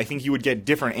again, I think you would get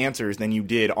different answers than you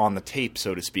did on the tape,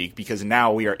 so to speak, because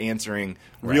now we are answering,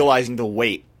 realizing the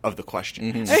weight of the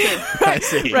question. I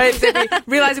see. Right,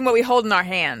 realizing what we hold in our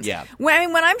hands. Yeah.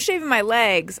 When I'm shaving my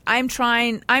legs, I'm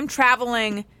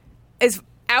traveling as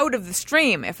out of the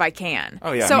stream if I can.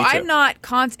 Oh, yeah, So me too. I'm not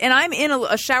and I'm in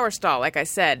a shower stall, like I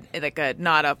said, like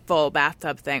not a full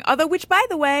bathtub thing. Although, which by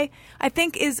the way, I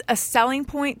think is a selling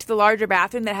point to the larger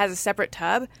bathroom that has a separate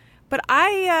tub. But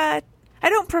I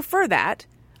don't prefer that.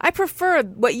 I prefer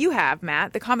what you have,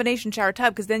 Matt, the combination shower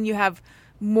tub, because then you have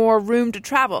more room to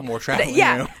travel. More traveling,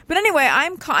 Yeah. you know. But anyway,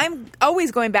 I'm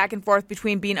always going back and forth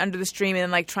between being under the stream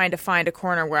and like trying to find a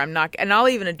corner where I'm not, and I'll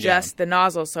even adjust the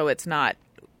nozzle so it's not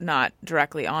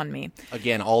directly on me.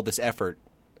 Again, all this effort,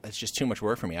 it's just too much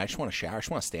work for me. I just want to shower. I just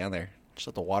want to stand there. Just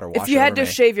let the water wash If you had over to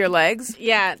me. shave your legs,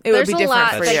 Yeah, It would there's be a different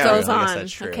lot for that you. goes I guess on.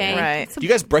 that's true. Okay, Right. It's Do you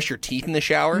guys brush your teeth in the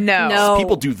shower? No. No.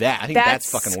 People do that. I think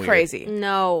that's fucking weird. crazy.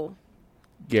 no.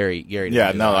 Gary doesn't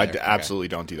Yeah, do no, that I either. Okay. absolutely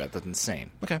don't do that. That's insane.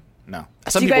 Okay. No.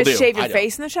 Some Do you people guys shave I your don't.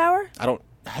 face in the shower? I don't.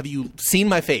 Have you seen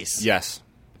my face? Yes.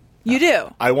 You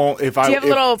do. I won't. If I Do you have a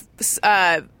if-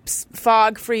 little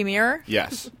fog-free mirror?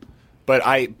 Yes. But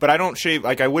I don't shave,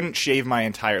 like I wouldn't shave my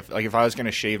entire, like if I was going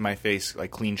to shave my face like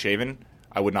clean shaven,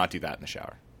 I would not do that in the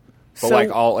shower. But So,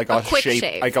 I'll quick shape,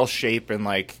 shave. like I'll shape and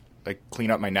like clean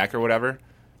up my neck or whatever. just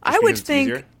I would because it's think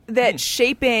easier. that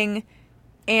shaping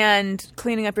and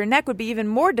cleaning up your neck would be even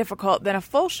more difficult than a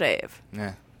full shave.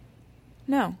 Yeah.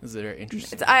 No. This is very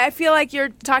interesting. I feel like you're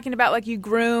talking about like you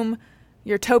groom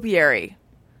your topiary,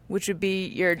 which would be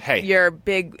your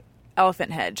big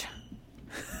elephant hedge.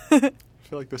 I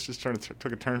feel like this just took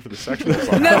a turn for the sexual.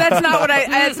 No, that's not what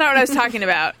I was talking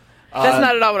about. That's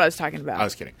not at all what I was talking about. I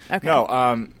was kidding. Okay. No,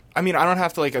 I mean, I don't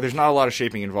have to like. There's not a lot of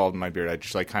shaping involved in my beard. I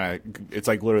just like kind of. It's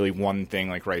like literally one thing,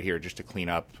 like right here, just to clean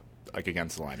up, like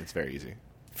against the line. It's very easy.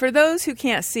 For those who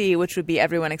can't see, which would be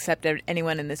everyone except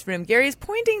anyone in this room, Gary is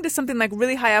pointing to something like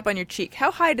really high up on your cheek. How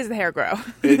high does the hair grow?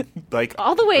 It, like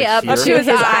All the way like up here. to his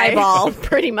eye. eyeball,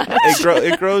 pretty much.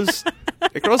 It grows.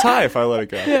 It grows high if I let it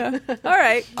go. Yeah. All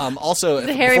right. Also,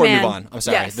 hairy before we man. move on, I'm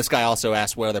sorry. Yes. This guy also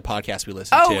asked what other podcasts we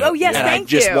listen to. Oh, yes, and thank I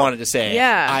just you. wanted to say,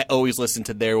 Yeah. I always listen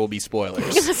to There Will Be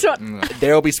Spoilers. That's what-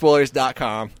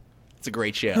 ThereWillBeSpoilers.com. It's a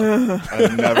great show.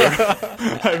 I've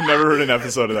never heard an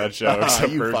episode of that show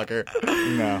except you for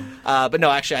fucker. no. But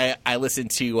no, actually, I listen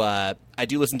to. I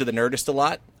do listen to The Nerdist a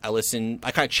lot. I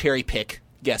kind of cherry pick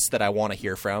guests that I want to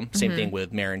hear from. Same thing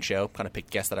with Marin Show. Kind of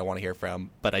pick guests that I want to hear from.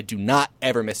 But I do not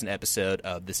ever miss an episode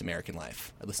of This American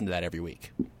Life. I listen to that every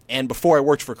week. And before I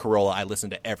worked for Corolla, I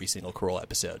listened to every single Corolla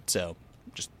episode. So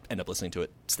just end up listening to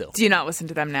it still. Do you not listen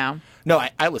to them now? No,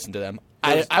 I listen to them.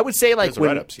 I would say like There's when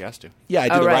write-ups, you has to. Yeah, I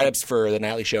do Oh, the right. write-ups for the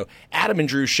nightly show. Adam and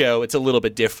Drew's show, it's a little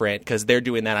bit different because they're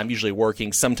doing that. I'm usually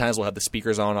working. Sometimes we'll have the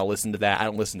speakers on. I'll listen to that. I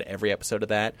don't listen to every episode of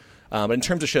that. But in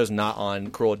terms of shows not on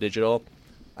Corolla Digital,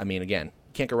 I mean, again,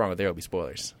 can't go wrong with There Will Be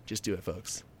Spoilers. Just do it,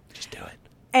 folks. Just do it.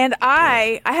 And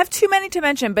I have too many to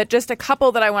mention, but just a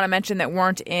couple that I want to mention that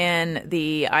weren't in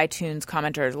the iTunes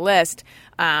commenters list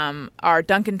are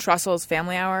Duncan Trussell's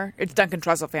Family Hour. It's Duncan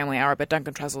Trussell Family Hour, but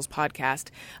Duncan Trussell's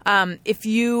podcast. If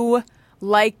you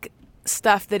like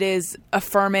stuff that is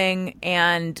affirming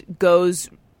and goes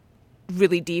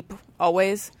really deep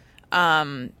always,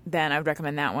 then I would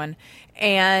recommend that one.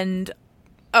 And,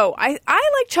 I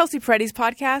like Chelsea Peretti's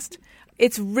podcast.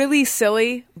 It's really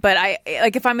silly, but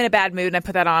if I'm in a bad mood and I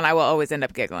put that on, I will always end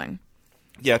up giggling.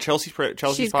 Yeah, Chelsea's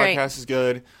She's podcast great. is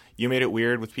good. You Made It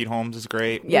Weird with Pete Holmes is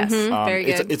great. Yes. Very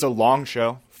good. It's a long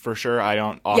show for sure. I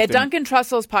don't often. Yeah, Duncan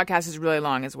Trussell's podcast is really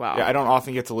long as well. Yeah, I don't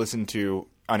often get to listen to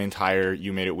an entire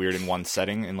You Made It Weird in one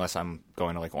setting unless I'm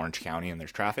going to like Orange County and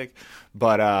there's traffic.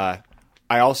 But I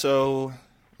also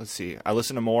I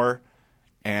listen to more,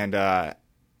 and I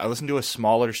listen to a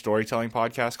smaller storytelling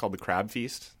podcast called The Crab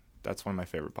Feast. That's one of my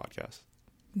favorite podcasts.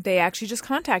 They actually just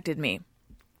contacted me.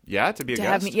 Yeah, to be a To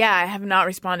have guest. me, yeah, I have not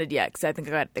responded yet because I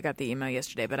think I got the email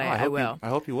yesterday, but I hope will. I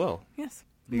hope you will. Yes.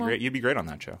 Be Well, great. You'd be great on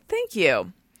that show. Thank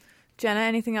you. Jenna,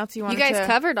 anything else you want You to... guys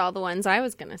covered all the ones I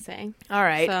was going to say. All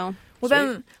right. So Well,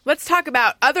 then let's talk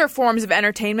about other forms of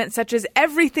entertainment, such as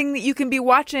everything that you can be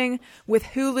watching with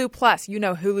Hulu Plus. You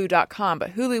know Hulu.com,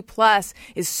 but Hulu Plus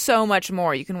is so much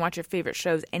more. You can watch your favorite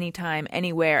shows anytime,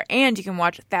 anywhere, and you can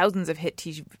watch thousands of hit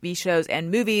TV shows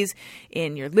and movies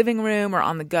in your living room or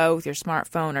on the go with your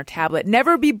smartphone or tablet.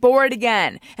 Never be bored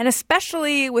again. And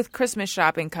especially with Christmas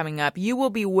shopping coming up, you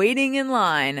will be waiting in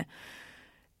line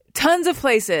tons of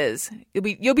places.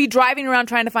 You'll be driving around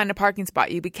trying to find a parking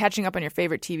spot. You'll be catching up on your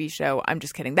favorite TV show. I'm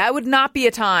just kidding. That would not be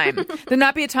a time. There'd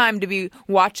not be a time to be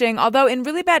watching. Although in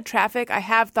really bad traffic, I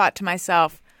have thought to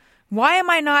myself, why am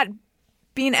I not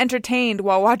being entertained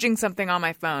while watching something on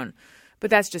my phone?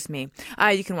 But that's just me.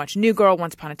 You can watch New Girl,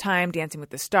 Once Upon a Time, Dancing with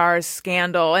the Stars,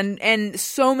 Scandal, and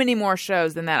so many more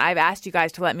shows than that. I've asked you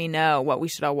guys to let me know what we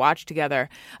should all watch together.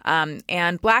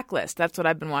 And Blacklist, that's what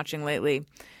I've been watching lately.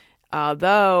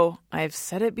 Although I've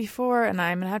said it before, and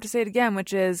I'm going to have to say it again,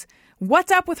 which is,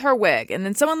 what's up with her wig? And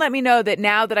then someone let me know that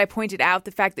now that I pointed out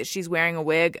the fact that she's wearing a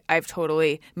wig, I've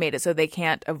totally made it so they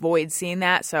can't avoid seeing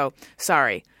that. So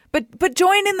sorry. But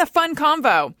join in the fun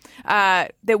convo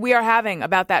that we are having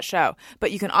about that show.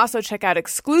 But you can also check out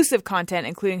exclusive content,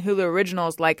 including Hulu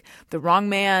originals like The Wrong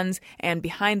Man's and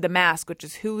Behind the Mask, which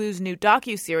is Hulu's new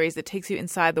docuseries that takes you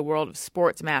inside the world of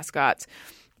sports mascots.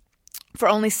 For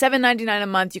only $7.99 a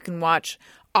month, you can watch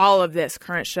all of this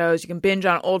current shows. You can binge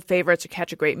on old favorites or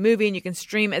catch a great movie, and you can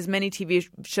stream as many TV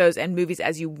shows and movies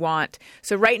as you want.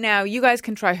 So right now, you guys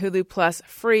can try Hulu Plus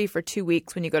free for 2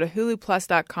 weeks when you go to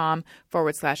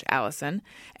huluplus.com/Alison.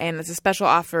 And it's a special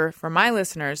offer for my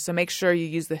listeners, so make sure you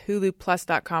use the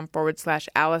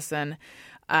huluplus.com/Alison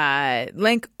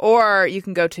link, or you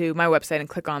can go to my website and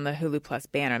click on the Hulu Plus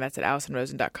banner. That's at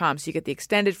AlisonRosen.com. So you get the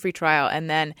extended free trial, and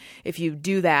then if you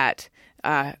do that,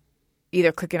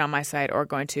 either clicking on my site or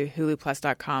going to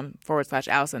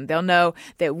huluplus.com/Alison, they'll know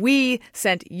that we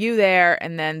sent you there,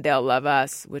 and then they'll love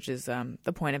us, which is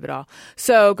the point of it all.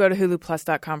 So go to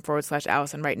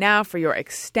huluplus.com/Alison right now for your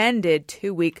extended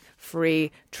 2-week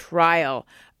free trial.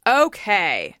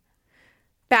 Okay.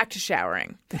 Back to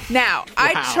showering. Now,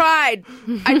 I tried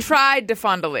to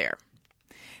Fondiler,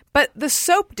 but the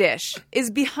soap dish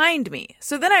is behind me.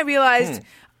 So then I realized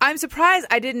I'm surprised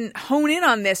I didn't hone in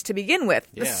on this to begin with.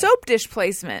 The Yeah. soap dish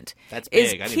placement That's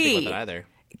is big. I didn't key. think about that either.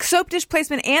 Soap dish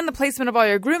placement and the placement of all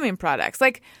your grooming products.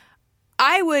 Like,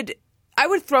 I would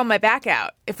throw my back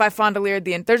out if I Fondilered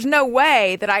the. There's no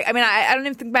way that I don't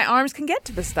even think my arms can get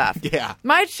to the stuff. Yeah.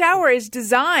 My shower is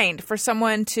designed for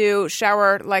someone to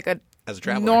shower like As a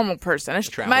traveler. normal person.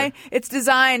 traveler. It's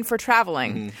designed for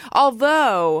traveling.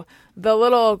 Although the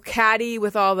little caddy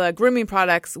with all the grooming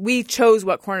products, we chose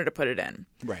what corner to put it in.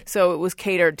 Right. So it was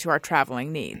catered to our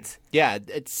traveling needs. Yeah,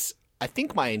 it's. I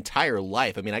think my entire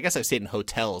life. I mean, I guess I've stayed in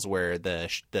hotels where the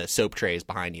soap tray is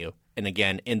behind you, and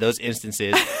again, in those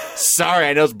instances, sorry,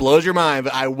 I know this blows your mind,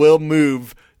 but I will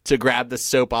move to grab the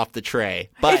soap off the tray.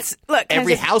 But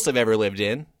every house I've ever lived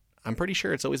in, I'm pretty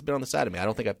sure it's always been on the side of me. I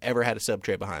don't think I've ever had a soap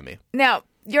tray behind me. Now,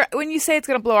 when you say it's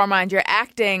going to blow our mind, you're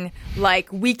acting like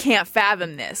we can't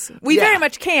fathom this. We very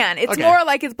much can. It's more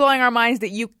like it's blowing our minds that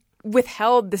you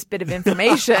withheld this bit of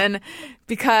information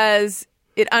because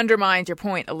it undermines your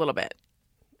point a little bit.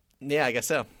 Yeah, I guess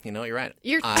so. You know, you're right.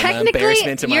 You're I'm an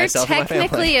embarrassment to myself and my family.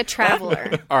 technically a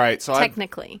traveler. All right, so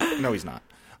Technically. no, he's not.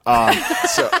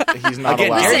 So he's not Again,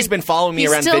 allowed. Gary's been following me He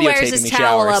around still wears videotaping his me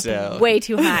towel shower. up So way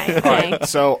too high. Okay.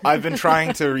 So I've been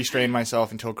trying to restrain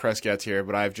myself until Cress gets here,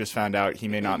 but I've just found out he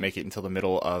may not make it until the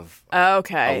middle of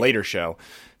Okay. a later show.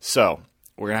 So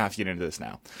we're going to have to get into this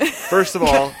now. First of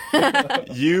all,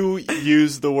 you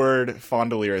use the word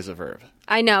Fondiler as a verb.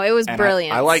 I know. It was And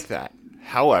brilliant. I like that.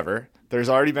 However, there's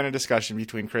already been a discussion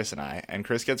between Chris and I, and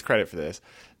Chris gets credit for this,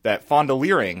 that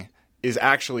Fondilering is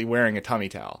actually wearing a tummy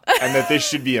towel, and that this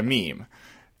should be a meme.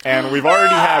 And we've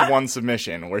already had one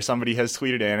submission where somebody has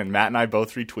tweeted in, and Matt and I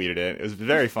both retweeted it. It was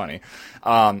very funny.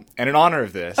 And in honor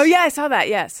of this... Oh, yeah, I saw that,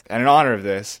 yes. And in honor of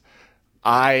this,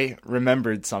 I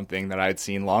remembered something that I'd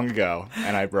seen long ago,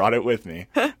 and I brought it with me.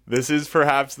 This is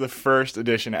perhaps the first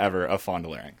edition ever of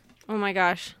Fondilering. Oh, my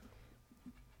gosh.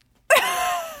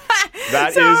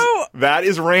 That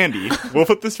is Randy. We'll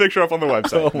put this picture up on the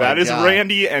website. That is God.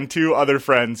 Randy and two other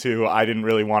friends who I didn't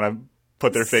really want to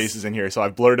put their faces in here, so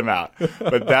I've blurred them out.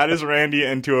 But that is Randy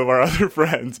and two of our other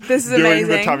friends This is doing amazing.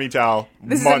 the tummy towel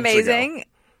This is months amazing. ago.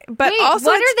 But Wait, also,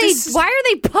 why are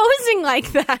they posing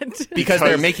like that? because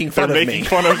they're making fun they're of making me.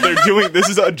 fun of. They're doing. This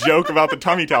is a joke about the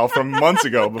tummy towel from months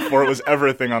ago before it was ever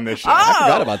a thing on this show. I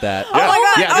forgot about that. Oh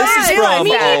my God. Yeah, this is Oh, from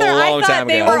Me neither. a I long thought time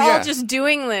they ago. were Oh, yeah. all just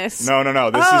doing this. No.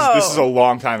 This is a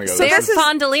long time ago. So This you're is-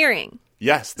 Fondilering.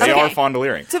 yes, they Okay. are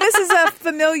Fondilering. So this is a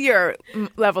familiar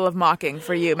level of mocking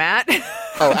for you, Matt.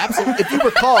 Oh, absolutely. If you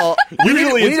recall,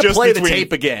 Usually we it's need to just play the between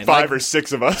tape again. five or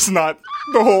six of us, not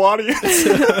the whole audience.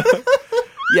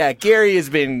 Yeah, Gary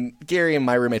and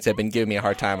my roommates have been giving me a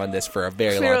hard time on this for a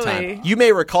very long Clearly. time. You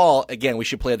may recall, again, we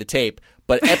should play the tape,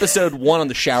 but episode 1 on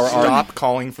the shower arc, Stop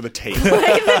calling for the tape. Play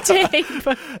the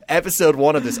tape. episode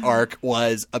 1 of this arc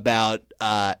was about,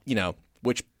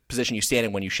 which position you stand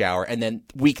in when you shower. And then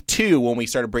week 2, when we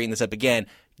started bringing this up again,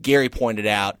 Gary pointed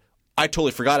out, I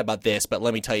totally forgot about this, but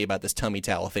let me tell you about this tummy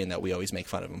towel thing that we always make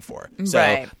fun of him for. So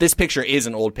Right. this picture is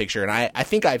an old picture, and I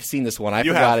think I've seen this one. I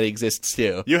You forgot have. it exists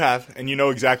too. You have, and you know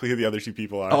exactly who the other two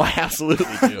people are. Oh, I absolutely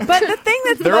do. But the thing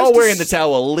that's They're most all wearing the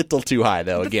towel a little too high,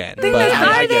 though. Again, but that-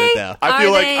 I Are get it they? though.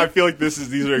 I feel like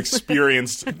these are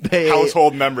experienced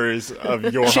household members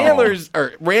of your Chandler's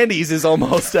or Randy's is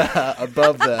almost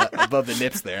above the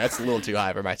nips there. That's a little too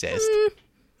high for my taste.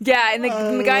 Yeah, and the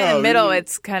guy in the middle,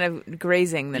 it's kind of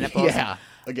grazing the nipples. Yeah,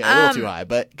 again, a little too high,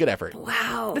 but good effort.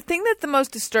 Wow. The thing that's the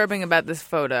most disturbing about this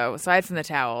photo, aside from the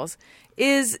towels,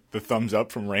 is The thumbs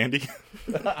up from Randy.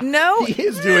 no, He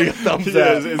is doing a thumbs Yeah,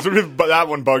 up. but that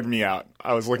one bugged me out.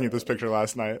 I was looking at this picture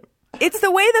last night. it's the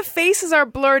way the faces are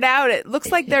blurred out. It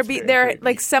looks like they're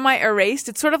like semi-erased.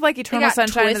 It's sort of like Eternal got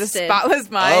Sunshine of the twisted. Spotless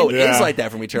Mind. Oh, it Yeah. is like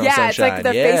that from Eternal yeah, Sunshine. it's like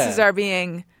their yeah. faces are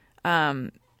being,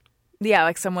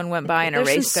 like someone went by and There's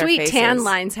some erased their sweet faces. tan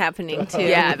lines happening, too.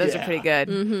 Yeah, those are pretty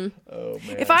good. Oh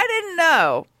man. If I didn't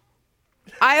know,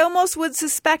 I almost would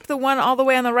suspect the one all the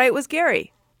way on the right was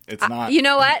Gary. It's not. You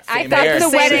know what? I Same thought hair. the The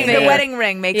Same wedding, hair. the wedding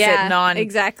ring makes Yeah, it non.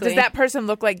 exactly. Does that person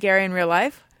look like Gary in real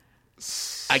life?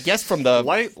 I guess from the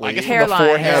Lightly. I guess Hairline. from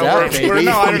the forehead Yeah, up, maybe.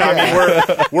 no, I don't know.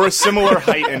 I mean, we're a similar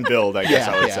height and build, I guess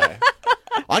Yeah, I would yeah. say.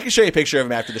 I can show you a picture of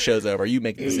him after the show's over. You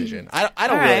make the decision. I don't All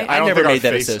really. right. I don't never think our made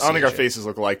that face- I association. don't think our faces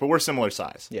look alike, but we're similar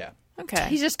size. Yeah. Okay.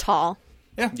 He's just tall.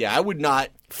 Yeah, I would not.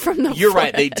 From the You're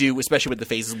right. They forehead. do, especially with the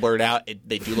faces blurred out.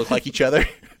 They do look like each other.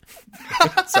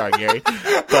 Sorry, Gary,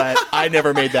 but I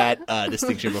never made that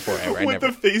distinction before. Ever. I With never.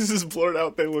 the faces blurred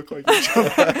out, they look like each other.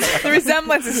 The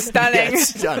resemblance is stunning.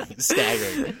 It's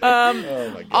staggering. Oh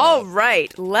my god. All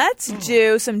right, let's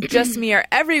do some Just Me or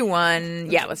Everyone.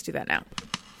 Yeah, let's do that now.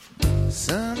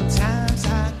 Sometimes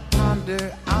I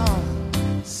ponder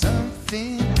on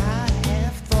something I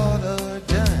have thought or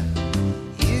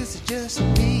done. Is it just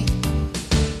me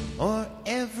or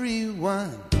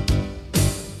everyone?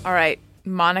 All right.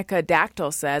 Monica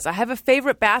Dactyl says, I have a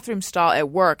favorite bathroom stall at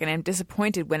work, and I'm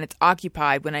disappointed when it's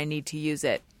occupied when I need to use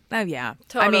it. Oh, yeah. I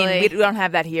Totally. mean, we don't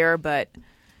have that here, but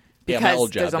Yeah, because my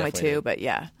old job there's only definitely two, did. but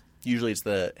yeah. Usually it's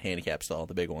the handicap stall,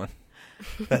 the big one.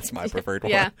 That's my preferred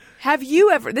one. Yeah. Have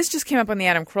you ever, this just came up on the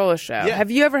Adam Carolla show, Yeah.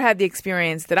 have you ever had the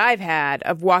experience that I've had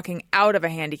of walking out of a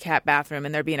handicapped bathroom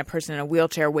and there being a person in a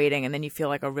wheelchair waiting and then you feel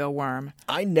like a real worm?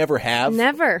 I never have.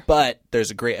 Never. But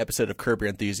there's a great episode of Curb Your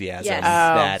Enthusiasm Yes.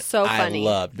 that so I funny.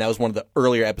 loved. That was one of the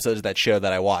earlier episodes of that show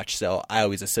that I watched, so I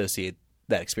always associate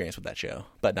that experience with that show.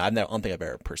 But no, I don't think I've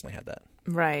ever personally had that.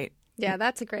 Right. Yeah,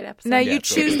 that's a great episode. Now, Yeah, you it's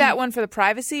choose that one for the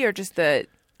privacy or just the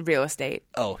real estate?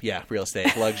 Oh, yeah, real estate.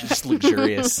 Just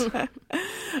luxurious.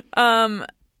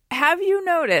 Have you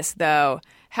noticed, though,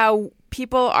 how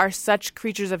people are such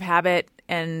creatures of habit?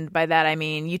 And by that, I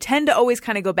mean, you tend to always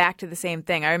kind of go back to the same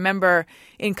thing. I remember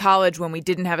in college when we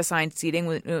didn't have assigned seating,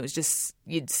 when it was just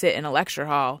you'd sit in a lecture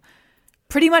hall,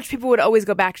 pretty much people would always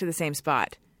go back to the same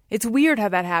spot. It's weird how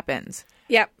that happens.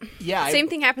 Yep. Yeah, Same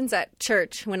thing happens at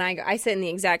church when I sit in the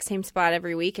exact same spot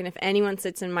every week, and if anyone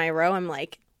sits in my row, I'm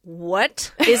like,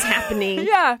 what is happening?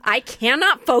 Yeah. I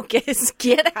cannot focus.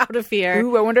 Get out of here.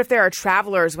 Ooh, I wonder if there are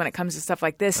travelers when it comes to stuff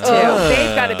like this, too.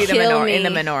 They've got to be Kill in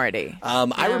the me. minority.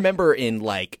 I remember in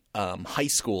high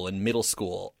school and middle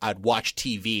school, I'd watch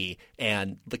TV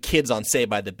and the kids on Saved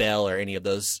by the Bell or any of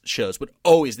those shows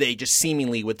they just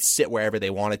seemingly would sit wherever they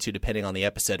wanted to depending on the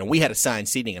episode. And we had assigned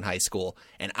seating in high school.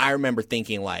 And I remember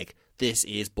thinking like, this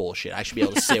is bullshit. I should be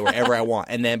able to sit wherever I want.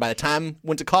 And then by the time I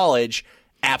went to college,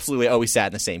 absolutely always sat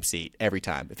in the same seat every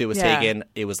time. If it was taken,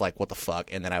 it was like, what the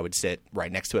fuck? And then I would sit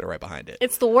right next to it or right behind it.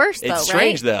 It's the worst, though, It's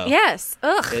strange, right? though. Yes.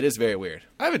 Ugh. It is very weird.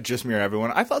 I have a just mirror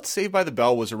everyone. I thought Saved by the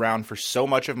Bell was around for so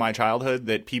much of my childhood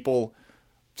that people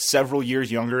several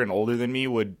years younger and older than me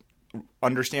would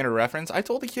understand a reference. I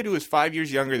told a kid who was 5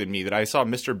 years younger than me that I saw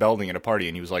Mr. Belding at a party,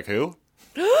 and he was like, who?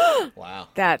 Wow.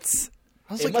 That's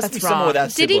I was It like, must be that's someone wrong. without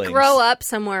Did he siblings. grow up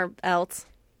somewhere else?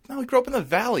 no, he grew up in the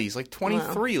valley. He's like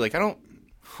 23. Like, I don't...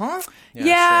 Huh?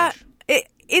 Yeah, strange.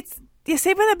 it's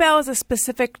Saved by the Bell is a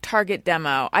specific target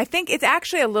demo. I think it's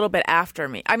actually a little bit after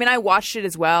me. I mean, I watched it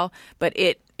as well, but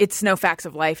it's no facts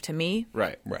of life to me.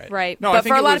 Right. Right. No, I But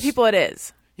think for a it lot of was- people, it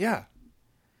is. Yeah.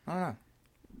 I don't know.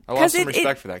 I lost some it-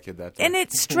 respect for that kid that day. And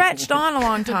it stretched on a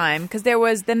long time because there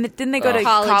was didn't they go to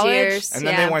College years. And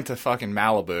then yeah. they went to fucking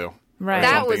Malibu. Right. Or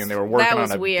That something, was and they were working that was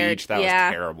on a weird. beach. That yeah.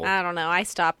 was terrible. I don't know. I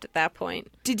stopped at that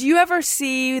point. Did you ever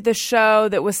see the show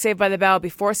that was Saved by the Bell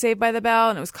before Saved by the Bell?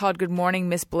 And it was called Good Morning,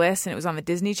 Miss Bliss, and it was on the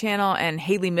Disney Channel, and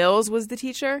Haley Mills was the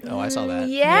teacher? Oh, I saw that.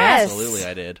 Yes. Absolutely,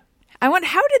 I did. I wonder,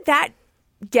 how did that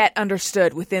get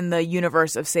understood within the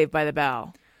universe of Saved by the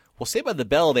Bell? Well, Saved by the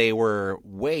Bell, they were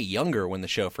way younger when the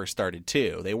show first started,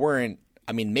 too. They weren't,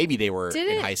 I mean, maybe they were Did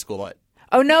in it- high school, but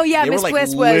Oh, no, yeah, they were Miss like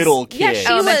Bliss was... little Yeah, kids. she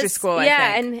Elementary was. school, I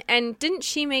yeah, think. and didn't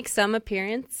she make some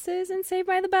appearances in Saved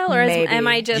by the Bell, or Maybe. am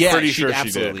I just? Yeah, Pretty she sure she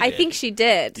absolutely did. I think she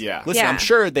did. Yeah. Listen, Yeah. I'm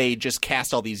sure they just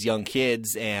cast all these young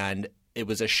kids, and it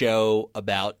was a show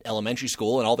about elementary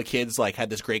school, and all the kids like had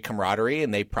this great camaraderie,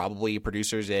 and they probably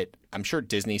producers at, I'm sure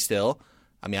Disney still.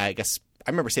 I mean, I guess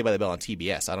I remember Saved by the Bell on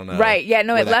TBS. I don't know. Right, yeah,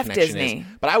 no, where it that left connection Disney. is.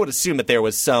 But I would assume that there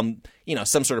was some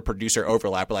sort of producer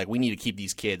overlap. Or like, we need to keep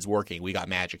these kids working. We got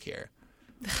magic here.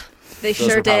 They Those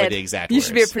sure were probably did. the exact You words.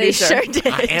 should be a They producer. sure did.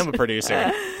 I am a producer.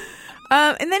 And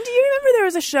then do you remember there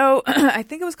was a show, I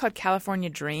think it was called California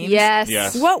Dreams? Yes.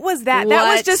 Yes. What was that? That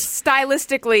was What? just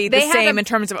stylistically the They had same a- in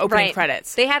terms of opening right.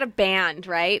 credits. They had a band,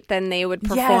 right? Then they would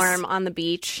Yes. perform on the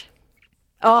beach.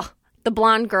 Oh, the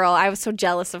blonde girl. I was so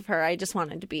jealous of her. I just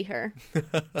wanted to be her.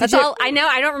 That's all I know.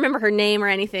 I don't remember her name or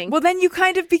anything. Well, then you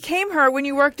kind of became her when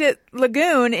you worked at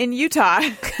Lagoon in Utah.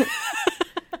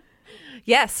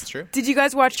 yes. True. Did you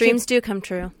guys watch Dreams do come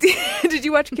true. Did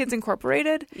you watch Kids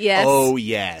Incorporated? Yes. Oh,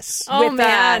 yes. Oh, With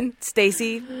man.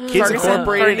 Stacy Kids Ferguson?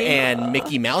 Incorporated Fergie? and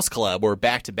Mickey Mouse Club were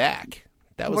back to back.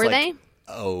 That was Were like, they?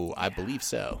 Oh, I believe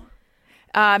so.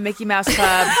 Mickey Mouse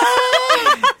Club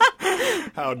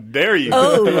How dare you?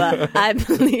 Oh, I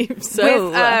believe so.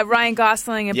 with Ryan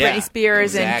Gosling and Yeah, Britney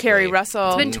Spears and exactly. Carrie Russell.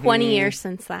 It's been 20 years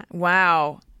since that.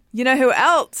 Wow. You know who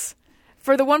else?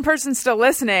 For the one person still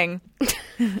listening,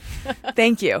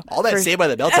 thank you. All that For- Saved by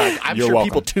the Bell talk, I'm You're sure welcome.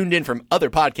 people tuned in from other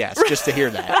podcasts just to hear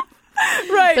that.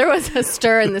 Right. There was a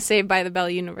stir in the Saved by the Bell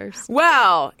universe.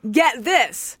 Well, get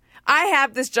this. I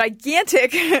have this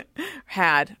gigantic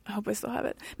I hope I still have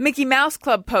it, Mickey Mouse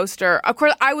Club poster. Of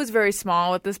course, I was very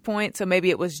small at this point, so maybe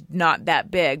it was not that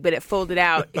big, but it folded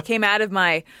out. It came out of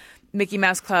my Mickey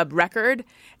Mouse Club record.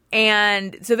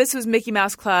 And so this was Mickey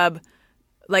Mouse Club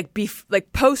like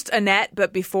post Annette,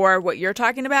 but before what you're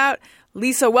talking about.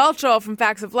 Lisa Welchel from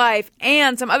Facts of Life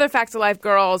and some other Facts of Life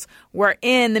girls were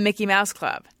in the Mickey Mouse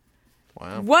Club.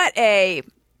 Wow. What a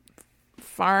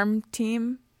farm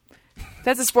team.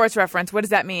 That's a sports reference. What does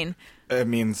that mean? It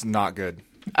means not good.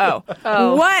 Oh.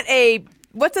 What a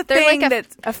what's a They're thing like a-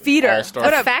 that's a feeder? All-star.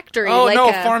 What A a factory. Oh, like no,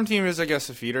 a, farm team is, I guess,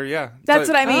 a feeder, yeah. That's It's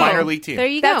what I mean. Minor league team. There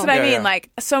you That's go. what I Yeah, mean. yeah. Like,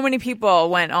 so many people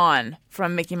went on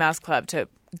from Mickey Mouse Club to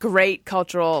great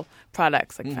cultural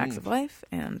products like Facts of Life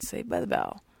and Saved by the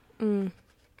Bell.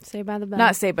 Saved by the Bell.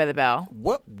 Not Saved by the Bell.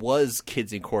 What was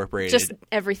Kids Incorporated? just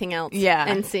everything else. Yeah.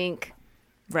 NSYNC,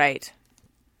 Right.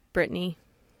 Britney,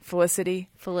 Felicity.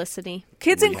 Felicity.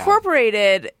 Kids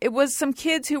Incorporated, it was some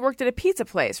kids who worked at a pizza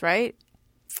place, right?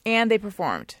 And they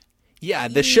performed. yeah,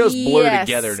 the shows blur Yes.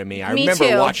 together to me. I Me remember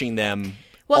too. watching them.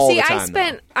 Well, all see, the time, I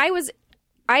spent.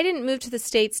 I didn't move to the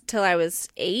States till I was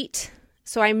 8,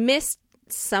 so I missed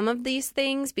some of these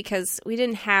things because we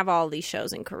didn't have all these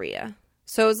shows in Korea.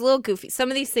 So it was a little goofy. Some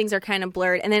of these things are kind of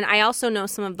blurred, and then I also know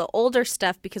some of the older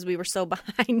stuff because we were so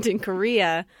behind in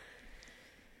Korea.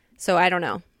 So I don't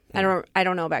know. I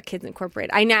don't know about Kids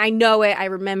Incorporated. I know it. I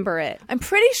remember it. I'm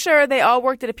pretty sure they all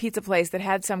worked at a pizza place that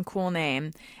had some cool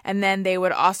name, and then they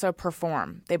would also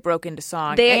perform. They broke into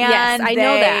song. Yes, I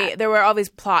know that. There were all these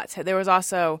plots. There was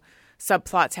also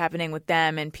subplots happening with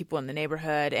them and people in the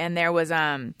neighborhood. And there was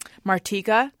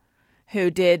Martika, who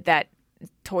did that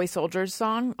Toy Soldiers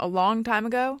song a long time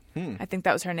ago. I think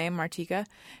that was her name, Martika.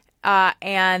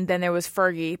 And then there was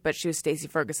Fergie, but she was Stacey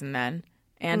Ferguson then.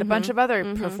 And a bunch of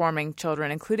other performing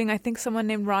children, including, I think, someone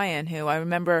named Ryan, who I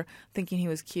remember thinking he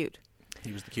was cute.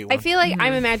 He was the cute one. I feel like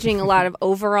I'm imagining a lot of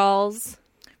overalls,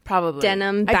 Probably.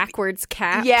 denim, backwards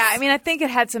caps. Yeah, I mean, I think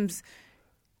it had some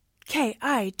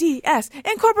KIDS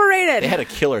Incorporated. They had a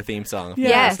killer theme song, if I'm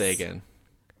Yes. not mistaken.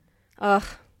 Ugh.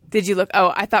 Did you look?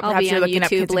 Oh, I thought I'll perhaps be you were on looking up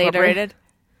YouTube Kids later. Incorporated.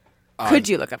 Could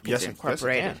you look up yes, Kids yes, I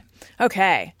Incorporated?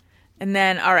 Okay. And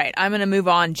then, all right, I'm going to move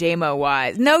on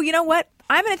JMO-wise. No, you know what?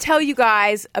 I'm going to tell you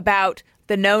guys about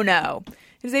the No-No.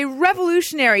 It is a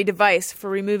revolutionary device for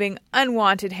removing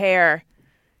unwanted hair.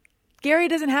 Gary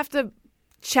doesn't have to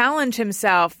challenge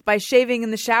himself by shaving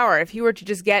in the shower if he were to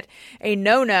just get a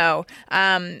No-No.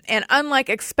 And unlike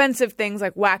expensive things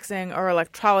like waxing or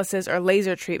electrolysis or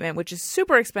laser treatment, which is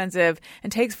super expensive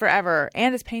and takes forever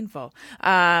and is painful,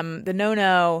 the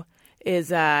No-No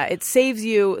is it saves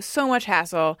you so much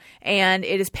hassle and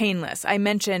it is painless. I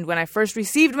mentioned when I first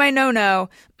received my No-No,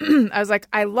 I was like,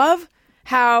 I love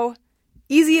how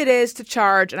easy it is to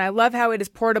charge and I love how it is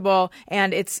portable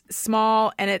and it's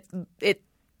small and it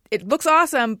looks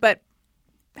awesome, but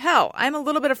hell, I'm a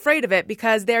little bit afraid of it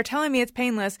because they're telling me it's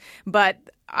painless, but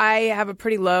I have a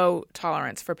pretty low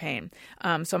tolerance for pain,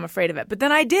 so I'm afraid of it. But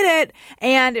then I did it,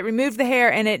 and it removed the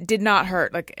hair, and it did not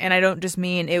hurt. And I don't just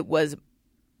mean it was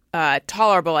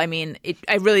tolerable. I mean,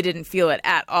 I really didn't feel it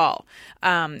at all.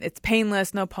 It's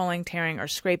painless, no pulling, tearing, or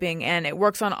scraping, and it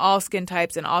works on all skin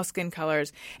types and all skin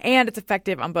colors, and it's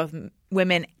effective on both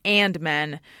women and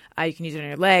men. You can use it on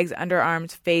your legs,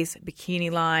 underarms, face, bikini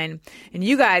line. And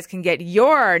you guys can get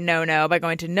your No-No by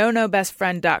going to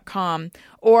nonobestfriend.com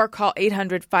or call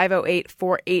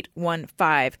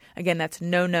 800-508-4815. Again, that's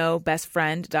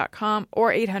nonobestfriend.com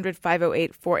or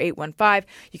 800-508-4815.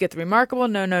 You get the remarkable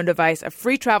No-No device, a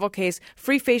free travel case,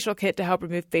 free facial kit to help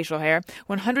remove facial hair,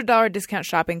 $100 discount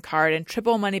shopping card, and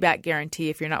triple money-back guarantee.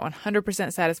 If you're not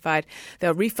 100% satisfied,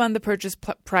 they'll refund the purchase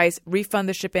price, refund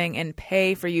the shipping, and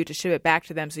pay for you to ship it back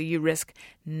to them so you risk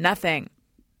nothing.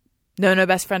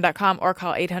 nonobestfriend.com or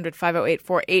call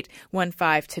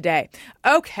 800-508-4815 today.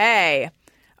 Okay.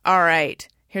 All right.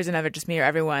 Here's another Just Me or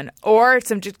Everyone or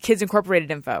some Kids Incorporated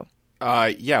info.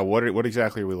 Yeah, what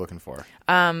exactly are we looking for?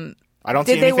 I don't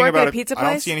Did see they anything work about at a pizza I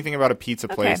don't place? see anything about a pizza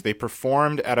place. Okay. They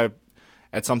performed at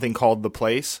something called The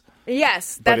Place.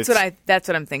 Yes, But that's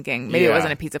what I'm thinking. Maybe it Yeah.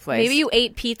 wasn't a pizza place. Maybe you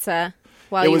ate pizza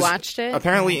while you watched it.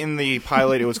 Apparently in the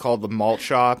pilot it was called The Malt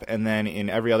Shop, and then in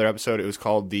every other episode it was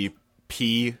called the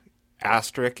P***,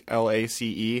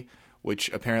 LACE, which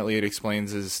apparently it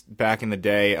explains is back in the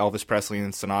day Elvis Presley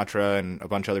and Sinatra and a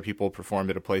bunch of other people performed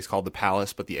at a place called The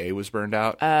Palace, but the A was burned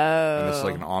out. Oh. And this is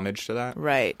like an homage to that.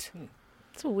 Right.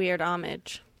 It's a weird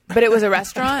homage. But it was a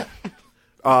restaurant?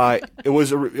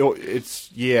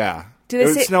 It's yeah. Do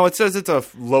they say- No, it says it's a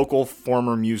local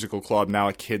former musical club, now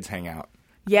a kids hangout.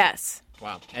 Yes.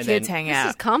 Wow. And Kids then, hang This out.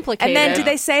 is complicated. And then did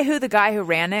they say who the guy who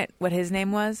ran it, what his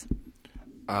name was?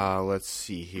 Let's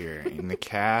see here. In the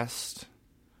cast,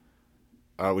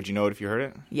 would you know it if you heard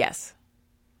it? Yes.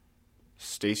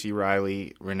 Stacy,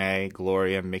 Riley, Renee,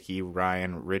 Gloria, Mickey,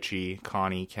 Ryan, Richie,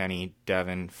 Connie, Kenny,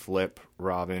 Devin, Flip,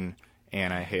 Robin,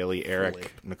 Anna, Haley, Eric,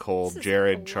 Flip. Nicole, This is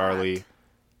Jared, a Charlie, lot.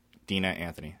 Dina,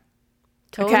 Anthony.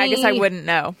 Tony. Okay, I guess I wouldn't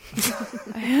know.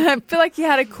 I feel like he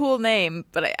had a cool name,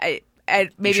 but I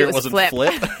maybe sure it was it wasn't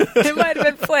Flip. Flip? It might have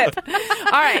been Flip.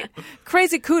 All right.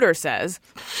 Crazy Cooter says,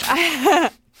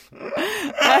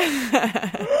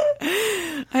 I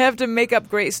have to make up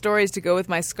great stories to go with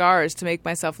my scars to make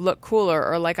myself look cooler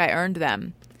or like I earned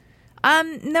them.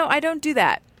 No, I don't do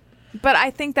that. But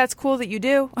I think that's cool that you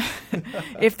do,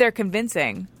 if they're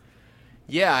convincing.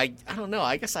 Yeah, I don't know.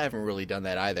 I guess I haven't really done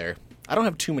that either. I don't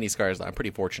have too many scars, though. I'm pretty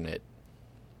fortunate.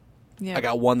 Yeah. I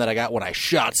got one that I got when I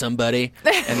shot somebody,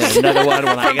 and then another one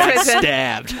when I got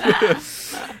stabbed.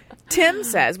 Tim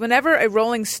says, whenever a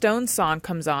Rolling Stones song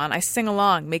comes on, I sing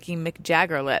along, making Mick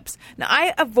Jagger lips. Now,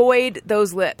 I avoid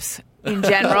those lips in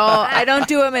general. I don't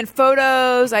do them in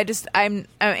photos. I'm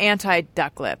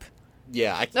anti-duck lip.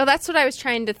 Yeah. Oh, that's what I was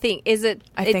trying to think. Is it?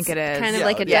 I think it is. Kind of Yeah,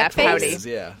 like a yeah, duck pouty. face.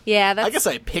 Yeah. Yeah, that's. I guess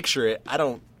I picture it. I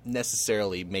don't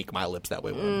necessarily make my lips that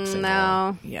way when I'm singing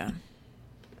along. No, Yeah.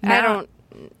 I don't.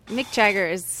 Mick Jagger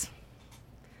is,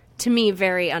 to me,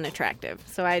 very unattractive.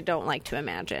 So I don't like to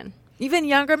imagine. Even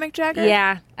younger Mick Jagger?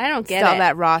 Yeah, I don't get Still it.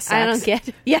 that raw sex. I don't get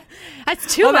it. Yeah,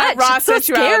 that's too All much. that raw It's so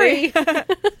sensuality. scary.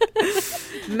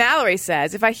 Mallory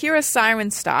says, if I hear a siren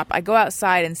stop, I go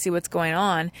outside and see what's going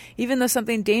on, even though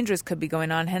something dangerous could be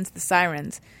going on, hence the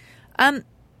sirens.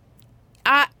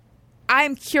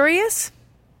 I'm curious,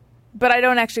 but I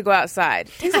don't actually go outside.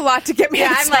 It takes a lot to get me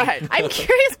I'm outside. like, I'm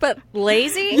curious, but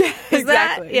lazy. Yeah, Is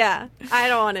that? exactly. Yeah, I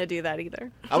don't want to do that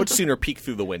either. I would sooner peek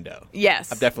through the window.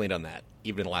 Yes. I've definitely done that.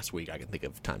 Even in the last week, I can think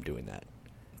of time doing that.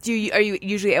 Are you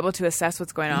usually able to assess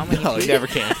what's going on? When No, you you never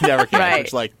can. Never can. Right.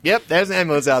 It's like, yep, there's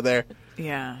animals out there.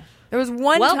 Yeah. There was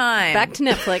one Well, time. back to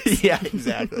Netflix. Yeah,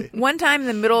 exactly. One time in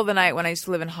the middle of the night when I used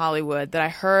to live in Hollywood that I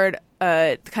heard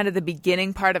kind of the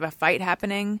beginning part of a fight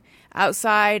happening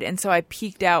outside. And so I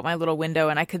peeked out my little window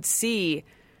and I could see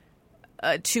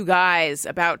two guys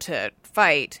about to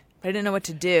fight, but I didn't know what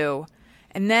to do.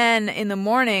 And then in the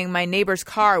morning, my neighbor's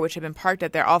car, which had been parked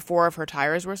out there, all four of her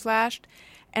tires were slashed.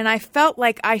 And I felt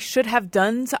like I should have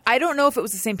done so. I don't know if it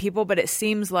was the same people, but it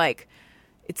seems like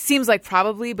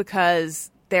probably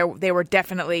because they were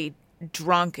definitely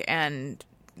drunk and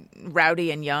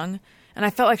rowdy and young. And I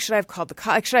felt like, should I have called the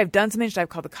cops? Like, should I have done something? Should I have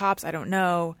called the cops? I don't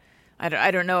know. I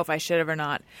don't know if I should have or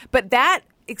not. But that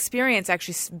experience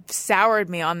actually soured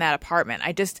me on that apartment.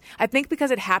 I think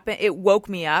because it happened, it woke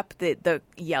me up, the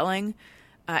yelling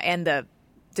and the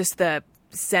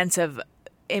sense of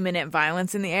imminent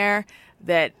violence in the air,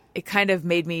 that it kind of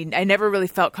made me, I never really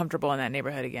felt comfortable in that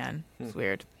neighborhood again. It's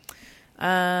weird. All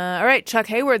right, Chuck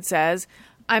Hayward says,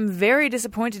 I'm very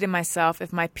disappointed in myself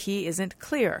if my pee isn't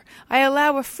clear. I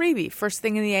allow a freebie first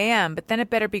thing in the AM, but then it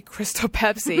better be Crystal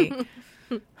Pepsi.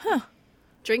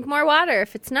 Drink more water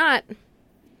if it's not.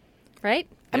 Right?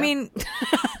 I mean,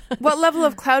 what level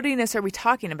of cloudiness are we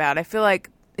talking about? I feel like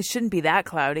it shouldn't be that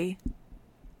cloudy.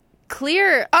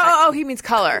 Clear. Oh, he means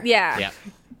color. Yeah. Yeah.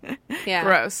 Yeah.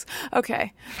 Gross.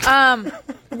 Okay.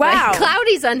 Wow.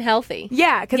 Cloudy's unhealthy.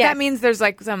 Yeah, because Yeah. that means there's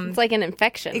like some... It's like an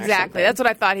infection. Exactly. That's what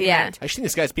I thought he Yeah. meant. I just think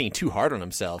this guy's being too hard on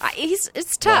himself. It's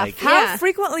tough. Like- How yeah.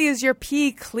 frequently is your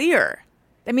pee clear?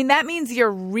 I mean, that means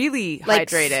you're really Like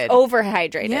hydrated.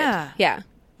 overhydrated. Yeah. Yeah.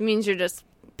 It means you're just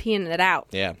peeing it out.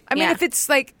 Yeah. I mean, Yeah. if it's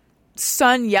like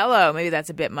sun yellow, maybe that's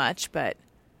a bit much, but...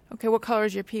 Okay, what color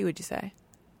is your pee, would you say?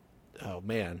 Oh,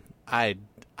 man. I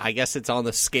guess it's on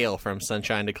the scale from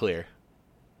sunshine to clear.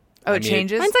 Oh, I it mean,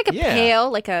 changes? Mine's like a Yeah. pale,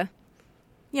 like a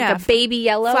yeah, baby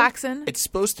yellow. flaxen. It's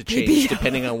supposed to change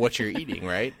depending on what you're eating,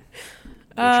 right?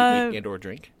 What you eat and or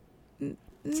drink.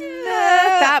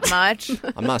 That much.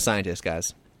 I'm not a scientist,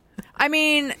 guys. I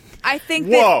mean, I think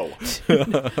that... Whoa!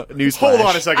 Newsflash. Hold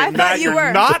on a second, I thought Matt. you You're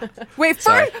were. not. Wait,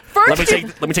 Sorry. first,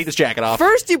 Let me take this jacket off.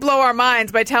 first you blow our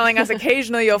minds by telling us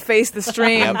occasionally you'll face the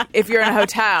stream Yep. if you're in a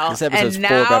hotel. This episode's and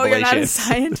full of now you're not a revelations.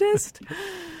 scientist?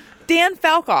 Dan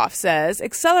Falkoff says,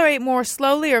 accelerate more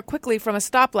slowly or quickly from a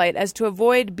stoplight as to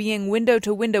avoid being window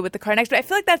to window with the car next to you. I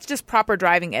feel like that's just proper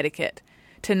driving etiquette,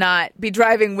 to not be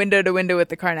driving window to window with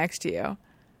the car next to you.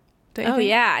 Don't you Oh, think?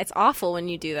 yeah. It's awful when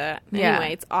you do that. Yeah.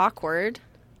 Anyway, it's awkward.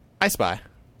 I spy.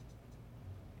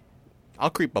 I'll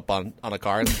creep up on a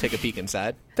car and take a peek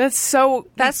inside. That's so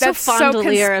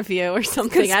Fondilier of you or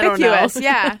something. I don't know. conspicuous.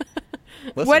 Yeah.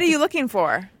 Listen, What are you looking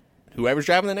for? Whoever's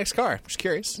driving the next car. Just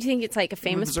curious. Do you think it's like a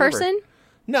famous observer. person?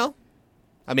 No.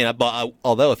 I mean,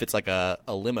 although if it's like a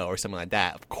limo or something like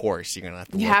that, of course you're going to have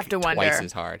to You look have to wonder. twice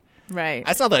as hard. Right.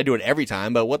 That's not that I do it every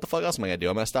time, but what the fuck else am I going to do?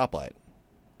 I'm at a stoplight.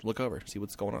 Look over, see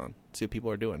what's going on, see what people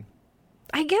are doing.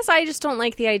 I guess I just don't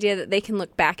like the idea that they can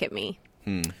look back at me.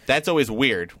 That's always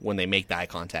weird when they make the eye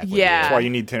contact with Yeah. you. That's why you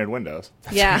need tinted windows.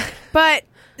 Yeah. But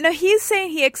no, he's saying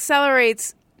he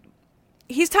accelerates.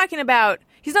 He's not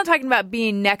talking about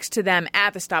being next to them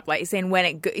at the stoplight. He's saying when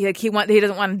he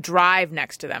doesn't want to drive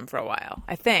next to them for a while.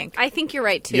 I think. I think you're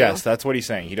right, too. Yes, that's what he's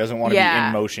saying. He doesn't want to Yeah. be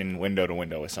in motion window to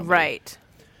window with somebody. Right.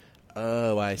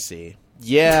 Oh, I see.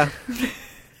 Yeah.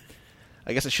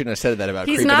 I guess I shouldn't have said that about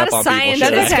He's creeping not up a on people.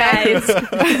 scientist, should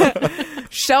I? guys.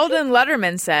 Sheldon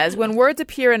Letterman says, when words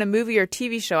appear in a movie or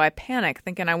TV show, I panic,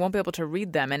 thinking I won't be able to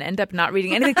read them and end up not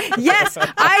reading anything. Yes,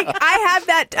 I have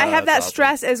that. I have that awesome.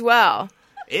 stress as well.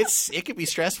 It can be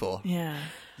stressful. Yeah.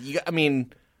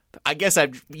 I guess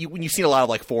when you've seen a lot of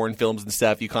like foreign films and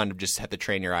stuff, you kind of just have to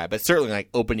train your eye. But certainly like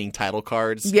opening title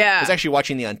cards. Yeah. I was actually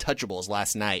watching The Untouchables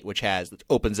last night, which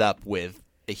opens up with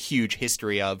a huge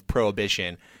history of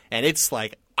Prohibition. And it's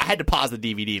like, I had to pause the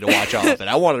DVD to watch all of it.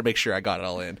 I wanted to make sure I got it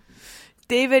all in.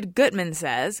 David Gutman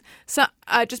says,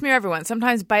 just mirror everyone.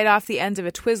 Sometimes bite off the ends of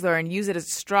a Twizzler and use it as a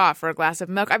straw for a glass of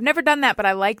milk. I've never done that, but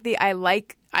I like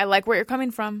where you're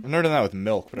coming from. I've never done that with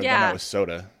milk, but I've done that with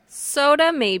soda.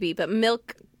 Soda, maybe, but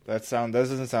milk. That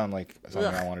doesn't sound like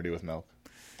something I want to do with milk.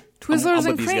 Twizzlers I'm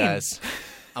and with cream. these guys.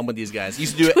 I'm with these guys.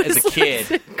 Used to do it as a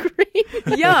kid.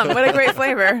 Yum! What a great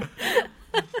flavor.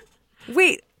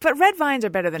 Wait, but red vines are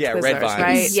better than Yeah, Twizzlers, red vines.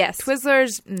 right? Yes.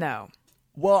 Twizzlers, no.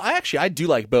 Well, I do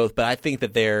like both, but I think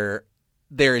that there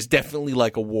is definitely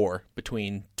like a war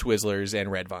between Twizzlers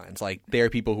and Red Vines. Like there are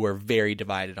people who are very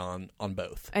divided on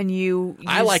both. And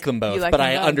I like them both, but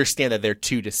I understand. understand that they're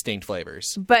two distinct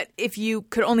flavors. But if you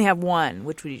could only have one,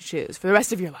 which would you choose for the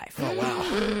rest of your life? Oh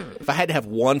wow! If I had to have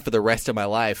one for the rest of my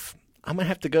life, I'm gonna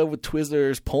have to go with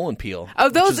Twizzlers Pull and Peel. Oh,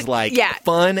 those- which is like yeah.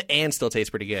 fun and still tastes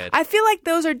pretty good. I feel like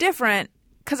those are different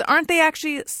because aren't they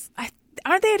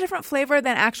a different flavor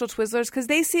than actual Twizzlers? Because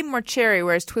they seem more cherry,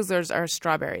 whereas Twizzlers are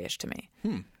strawberry-ish to me.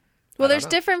 Well, there's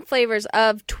different flavors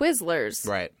of Twizzlers.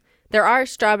 Right. There are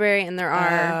strawberry and there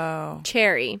are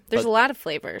cherry. There's a lot of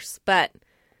flavors, but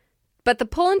the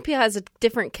pull and peel has a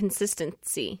different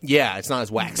consistency. Yeah, it's not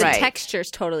as waxy. The Right. texture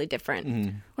is totally different.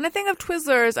 When I think of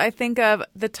Twizzlers, I think of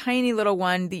the tiny little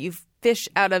one that you fish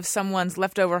out of someone's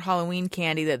leftover Halloween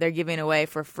candy that they're giving away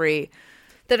for free.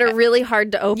 That are really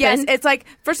hard to open. Yes, it's like,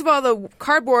 first of all, the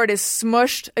cardboard is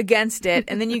smushed against it,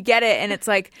 and then you get it, and it's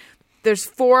like there's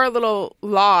 4 little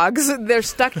logs. They're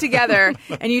stuck together,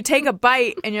 and you take a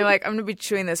bite, and you're like, I'm going to be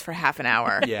chewing this for half an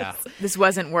hour. Yeah. This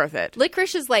wasn't worth it.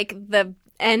 Licorice is like the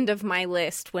end of my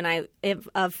list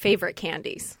of favorite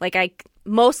candies. Like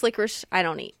most licorice I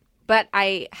don't eat, but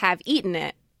I have eaten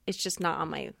it. It's just not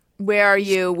on my. Where are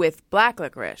you with black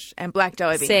licorice and black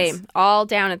jelly beans? Same, all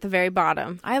down at the very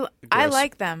bottom. I Gross.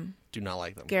 like them. Do not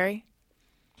like them. Gary?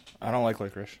 I don't like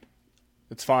licorice.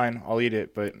 It's fine. I'll eat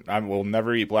it, but I will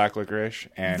never eat black licorice.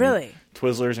 And Really?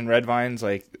 Twizzlers and Red Vines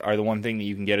are the one thing that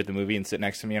you can get at the movie and sit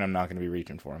next to me, and I'm not going to be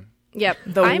reaching for them. Yep,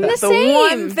 The I'm the one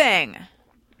same. thing.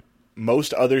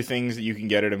 Most other things that you can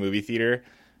get at a movie theater,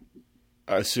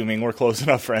 assuming we're close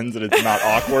enough friends that it's not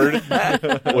awkward,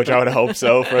 which I would hope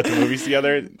so for at the movies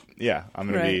together. Yeah, I'm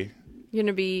going Right. to be. You're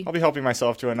gonna be. I'll be helping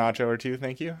myself to a nacho or two.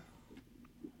 Thank you.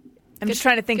 I'm just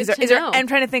trying to think. good to know. I'm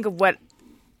trying to think of what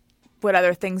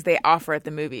other things they offer at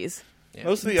the movies.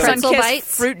 Most of the Pretzel Sun-kissed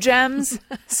bites? fruit gems,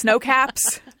 snow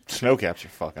caps. snow caps are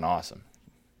fucking awesome.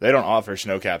 They don't offer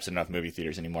snow caps in enough movie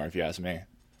theaters anymore, if you ask me.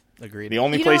 Agreed. The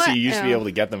only You know place what? you used to be Yeah. able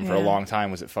to get them for a Yeah. long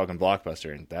time was at fucking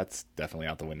Blockbuster, and that's definitely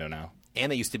out the window now. And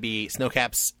they used to be snow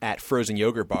caps at frozen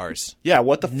yogurt bars. Yeah,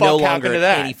 what the fuck No happened longer to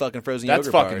that? any fucking frozen That's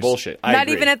yogurt fucking bars. bullshit. I Not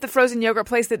agree. even at the frozen yogurt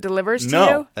place that delivers to No.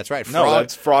 you. That's right. No, Frog.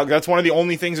 that's frog. That's one of the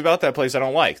only things about that place I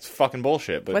don't like. It's fucking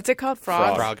bullshit. But What's it called?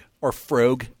 Frog. Frog. Or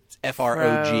Frog. Frog.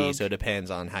 Frog. So it depends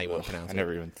on how you want to pronounce I it.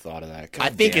 never even thought of that. I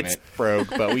God think damn it's it. Frog,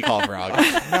 but we call it Frog.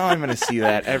 Now I'm gonna see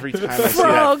that every time I see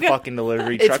Frog. that fucking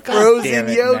delivery It's truck. God frozen damn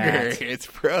it, yogurt. Matt. It's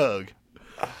Frog.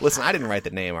 Listen, I didn't write the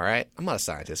name, all right? I'm not a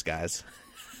scientist, guys.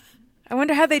 I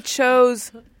wonder how they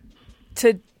chose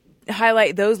to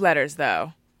highlight those letters,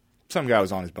 though. Some guy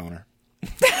was on his boner.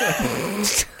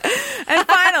 And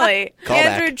finally, Call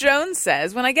Andrew back. Jones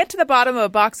says, when I get to the bottom of a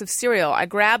box of cereal, I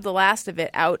grab the last of it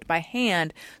out by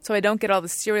hand so I don't get all the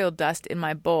cereal dust in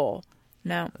my bowl.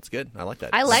 No. That's good. I like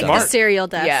that. I like Smart. the cereal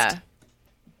dust. Yeah.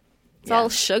 It's all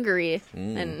sugary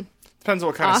and Depends on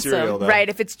what kind Awesome. of cereal, though. Right.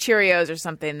 If it's Cheerios or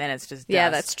something, then it's just dust. yeah,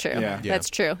 that's true. Yeah. That's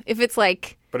true. If it's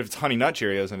like But if it's Honey Nut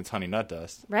Cheerios and it's Honey Nut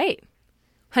Dust, right,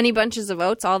 honey bunches of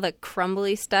oats, all the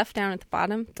crumbly stuff down at the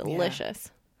bottom,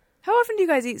 delicious. How often do you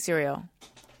guys eat cereal?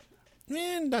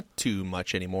 Not too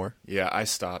much anymore. yeah, I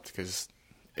stopped because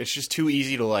it's just too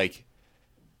easy to like.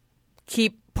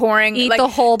 Keep pouring. Eat like, the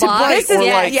whole to box? break it-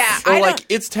 Yeah. like, yeah. or I like don't-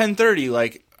 it's 10:30.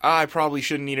 Like I probably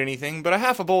shouldn't eat anything, but a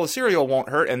half a bowl of cereal won't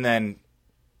hurt, and then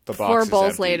the box 4 is bowls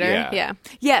empty. later, Yeah.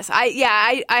 Yes,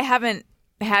 I haven't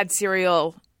had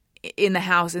cereal in the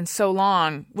house in so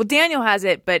long. Well, Daniel has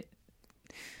it, but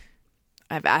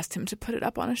I've asked him to put it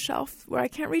up on a shelf where I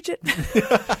can't reach it.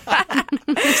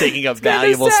 Taking up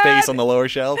valuable space on the lower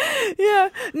shelf. Yeah.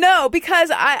 No,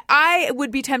 because I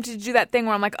would be tempted to do that thing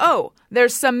where I'm like, oh,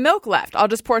 there's some milk left. I'll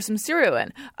just pour some cereal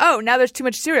in. Oh, now there's too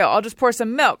much cereal. I'll just pour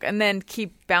some milk and then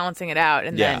keep balancing it out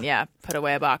and then, put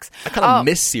away a box. I kind of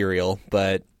miss cereal,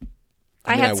 but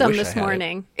I had some this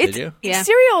morning. Did you? Yeah.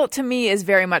 Cereal to me is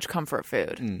very much comfort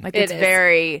food. Like it's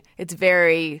very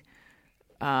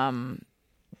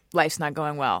life's not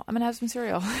going well. I'm going to have some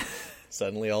cereal.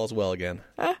 Suddenly all is well again.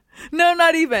 No,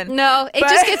 not even. No, it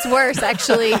just gets worse,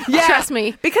 actually. Yeah, trust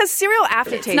me. Because cereal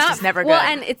aftertaste is never good. Well,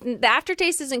 and the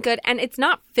aftertaste isn't good, and it's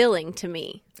not filling to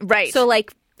me. Right. So,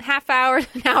 like, half hour,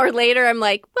 an hour later, I'm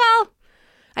like, well,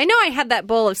 I know I had that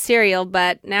bowl of cereal,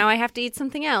 but now I have to eat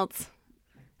something else.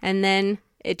 And then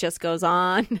it just goes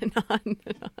on and on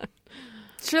and on.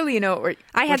 Surely you know what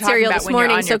I had cereal this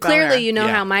morning, so clearly you know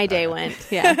Yeah. how my day went.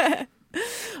 Yeah.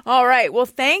 All right. Well,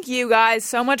 thank you guys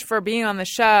so much for being on the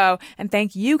show. And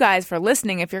thank you guys for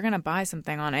listening. If you're going to buy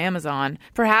something on Amazon,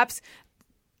 perhaps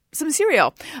some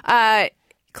cereal,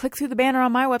 click through the banner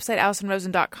on my website,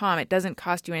 AlisonRosen.com. It doesn't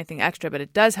cost you anything extra, but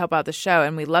it does help out the show,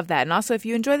 and we love that. And also, if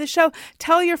you enjoy the show,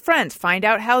 tell your friends. Find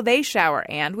out how they shower.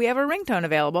 And we have a ringtone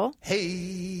available.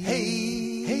 Hey,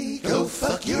 go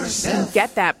fuck yourself.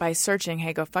 Get that by searching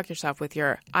Hey Go Fuck Yourself with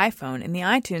your iPhone in the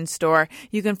iTunes store.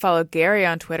 You can follow Gary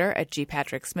on Twitter at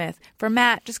GPatrickSmith. For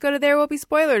Matt, just go to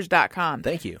therewillbespoilers.com.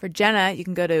 Thank you. For Jenna, you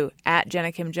can go to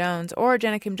 @JennaKimJones or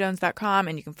JennaKimJones.com,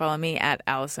 and you can follow me at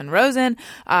Alison Rosen.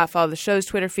 Follow the show's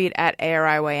Twitter feed at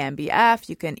ARIYMBF.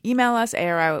 You can email us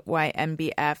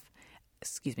ARIYMBF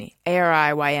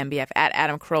at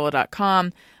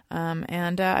AdamCarolla.com.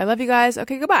 And I love you guys.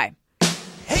 Okay, goodbye.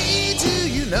 Hey, do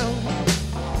you know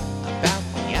about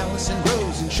the Alison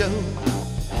Rosen Show?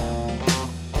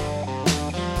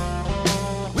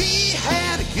 We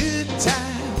had a good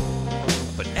time,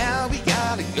 but now we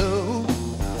gotta go.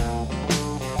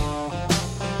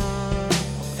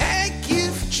 Thank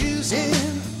you for choosing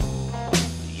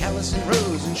the Alison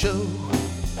Rosen Show.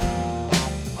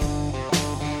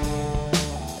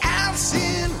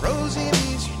 Alison Rosen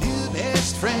is your new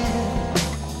best friend.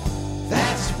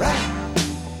 That's right.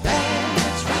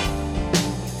 That's right.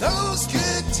 Those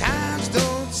good times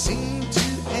don't seem to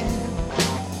end.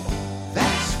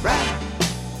 That's right.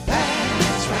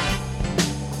 That's right.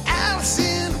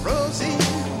 Alison Rosen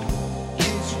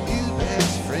is your new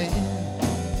best friend.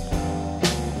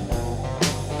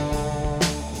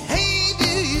 Hey, do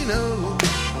you know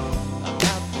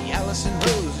about the Alison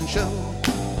Rosen Show?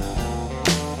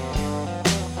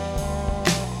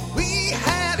 We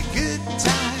had a good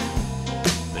time,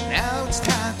 but now it's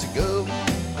time to go.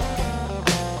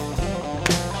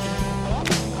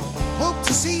 Hope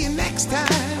to see you next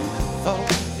time for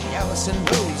the Alison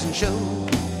Rosen Show.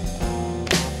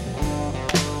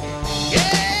 Yeah!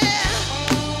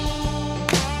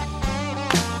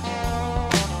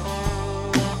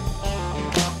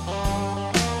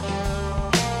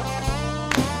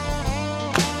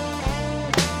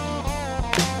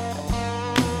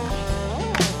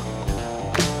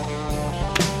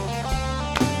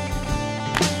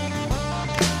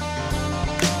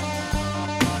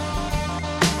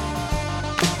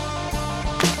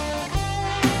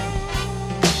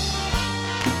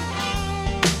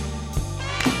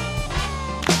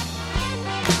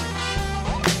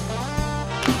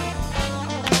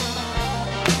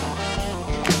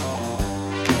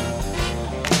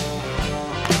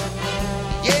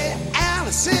 Yeah,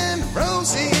 Alison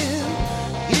Rosen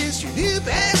is your new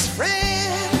best friend.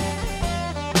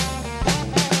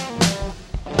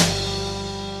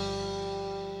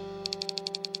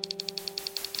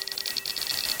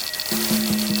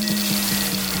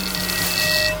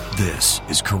 This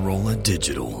is Corolla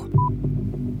Digital.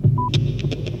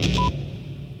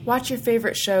 Watch your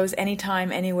favorite shows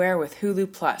anytime, anywhere with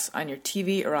Hulu Plus on your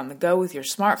TV or on the go with your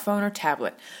smartphone or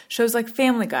tablet. Shows like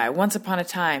Family Guy, Once Upon a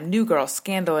Time, New Girl,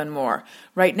 Scandal, and more.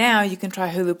 Right now, you can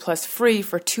try Hulu Plus free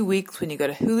for 2 weeks when you go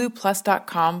to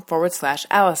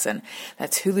huluplus.com/Allison.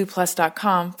 That's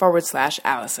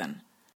huluplus.com/Allison.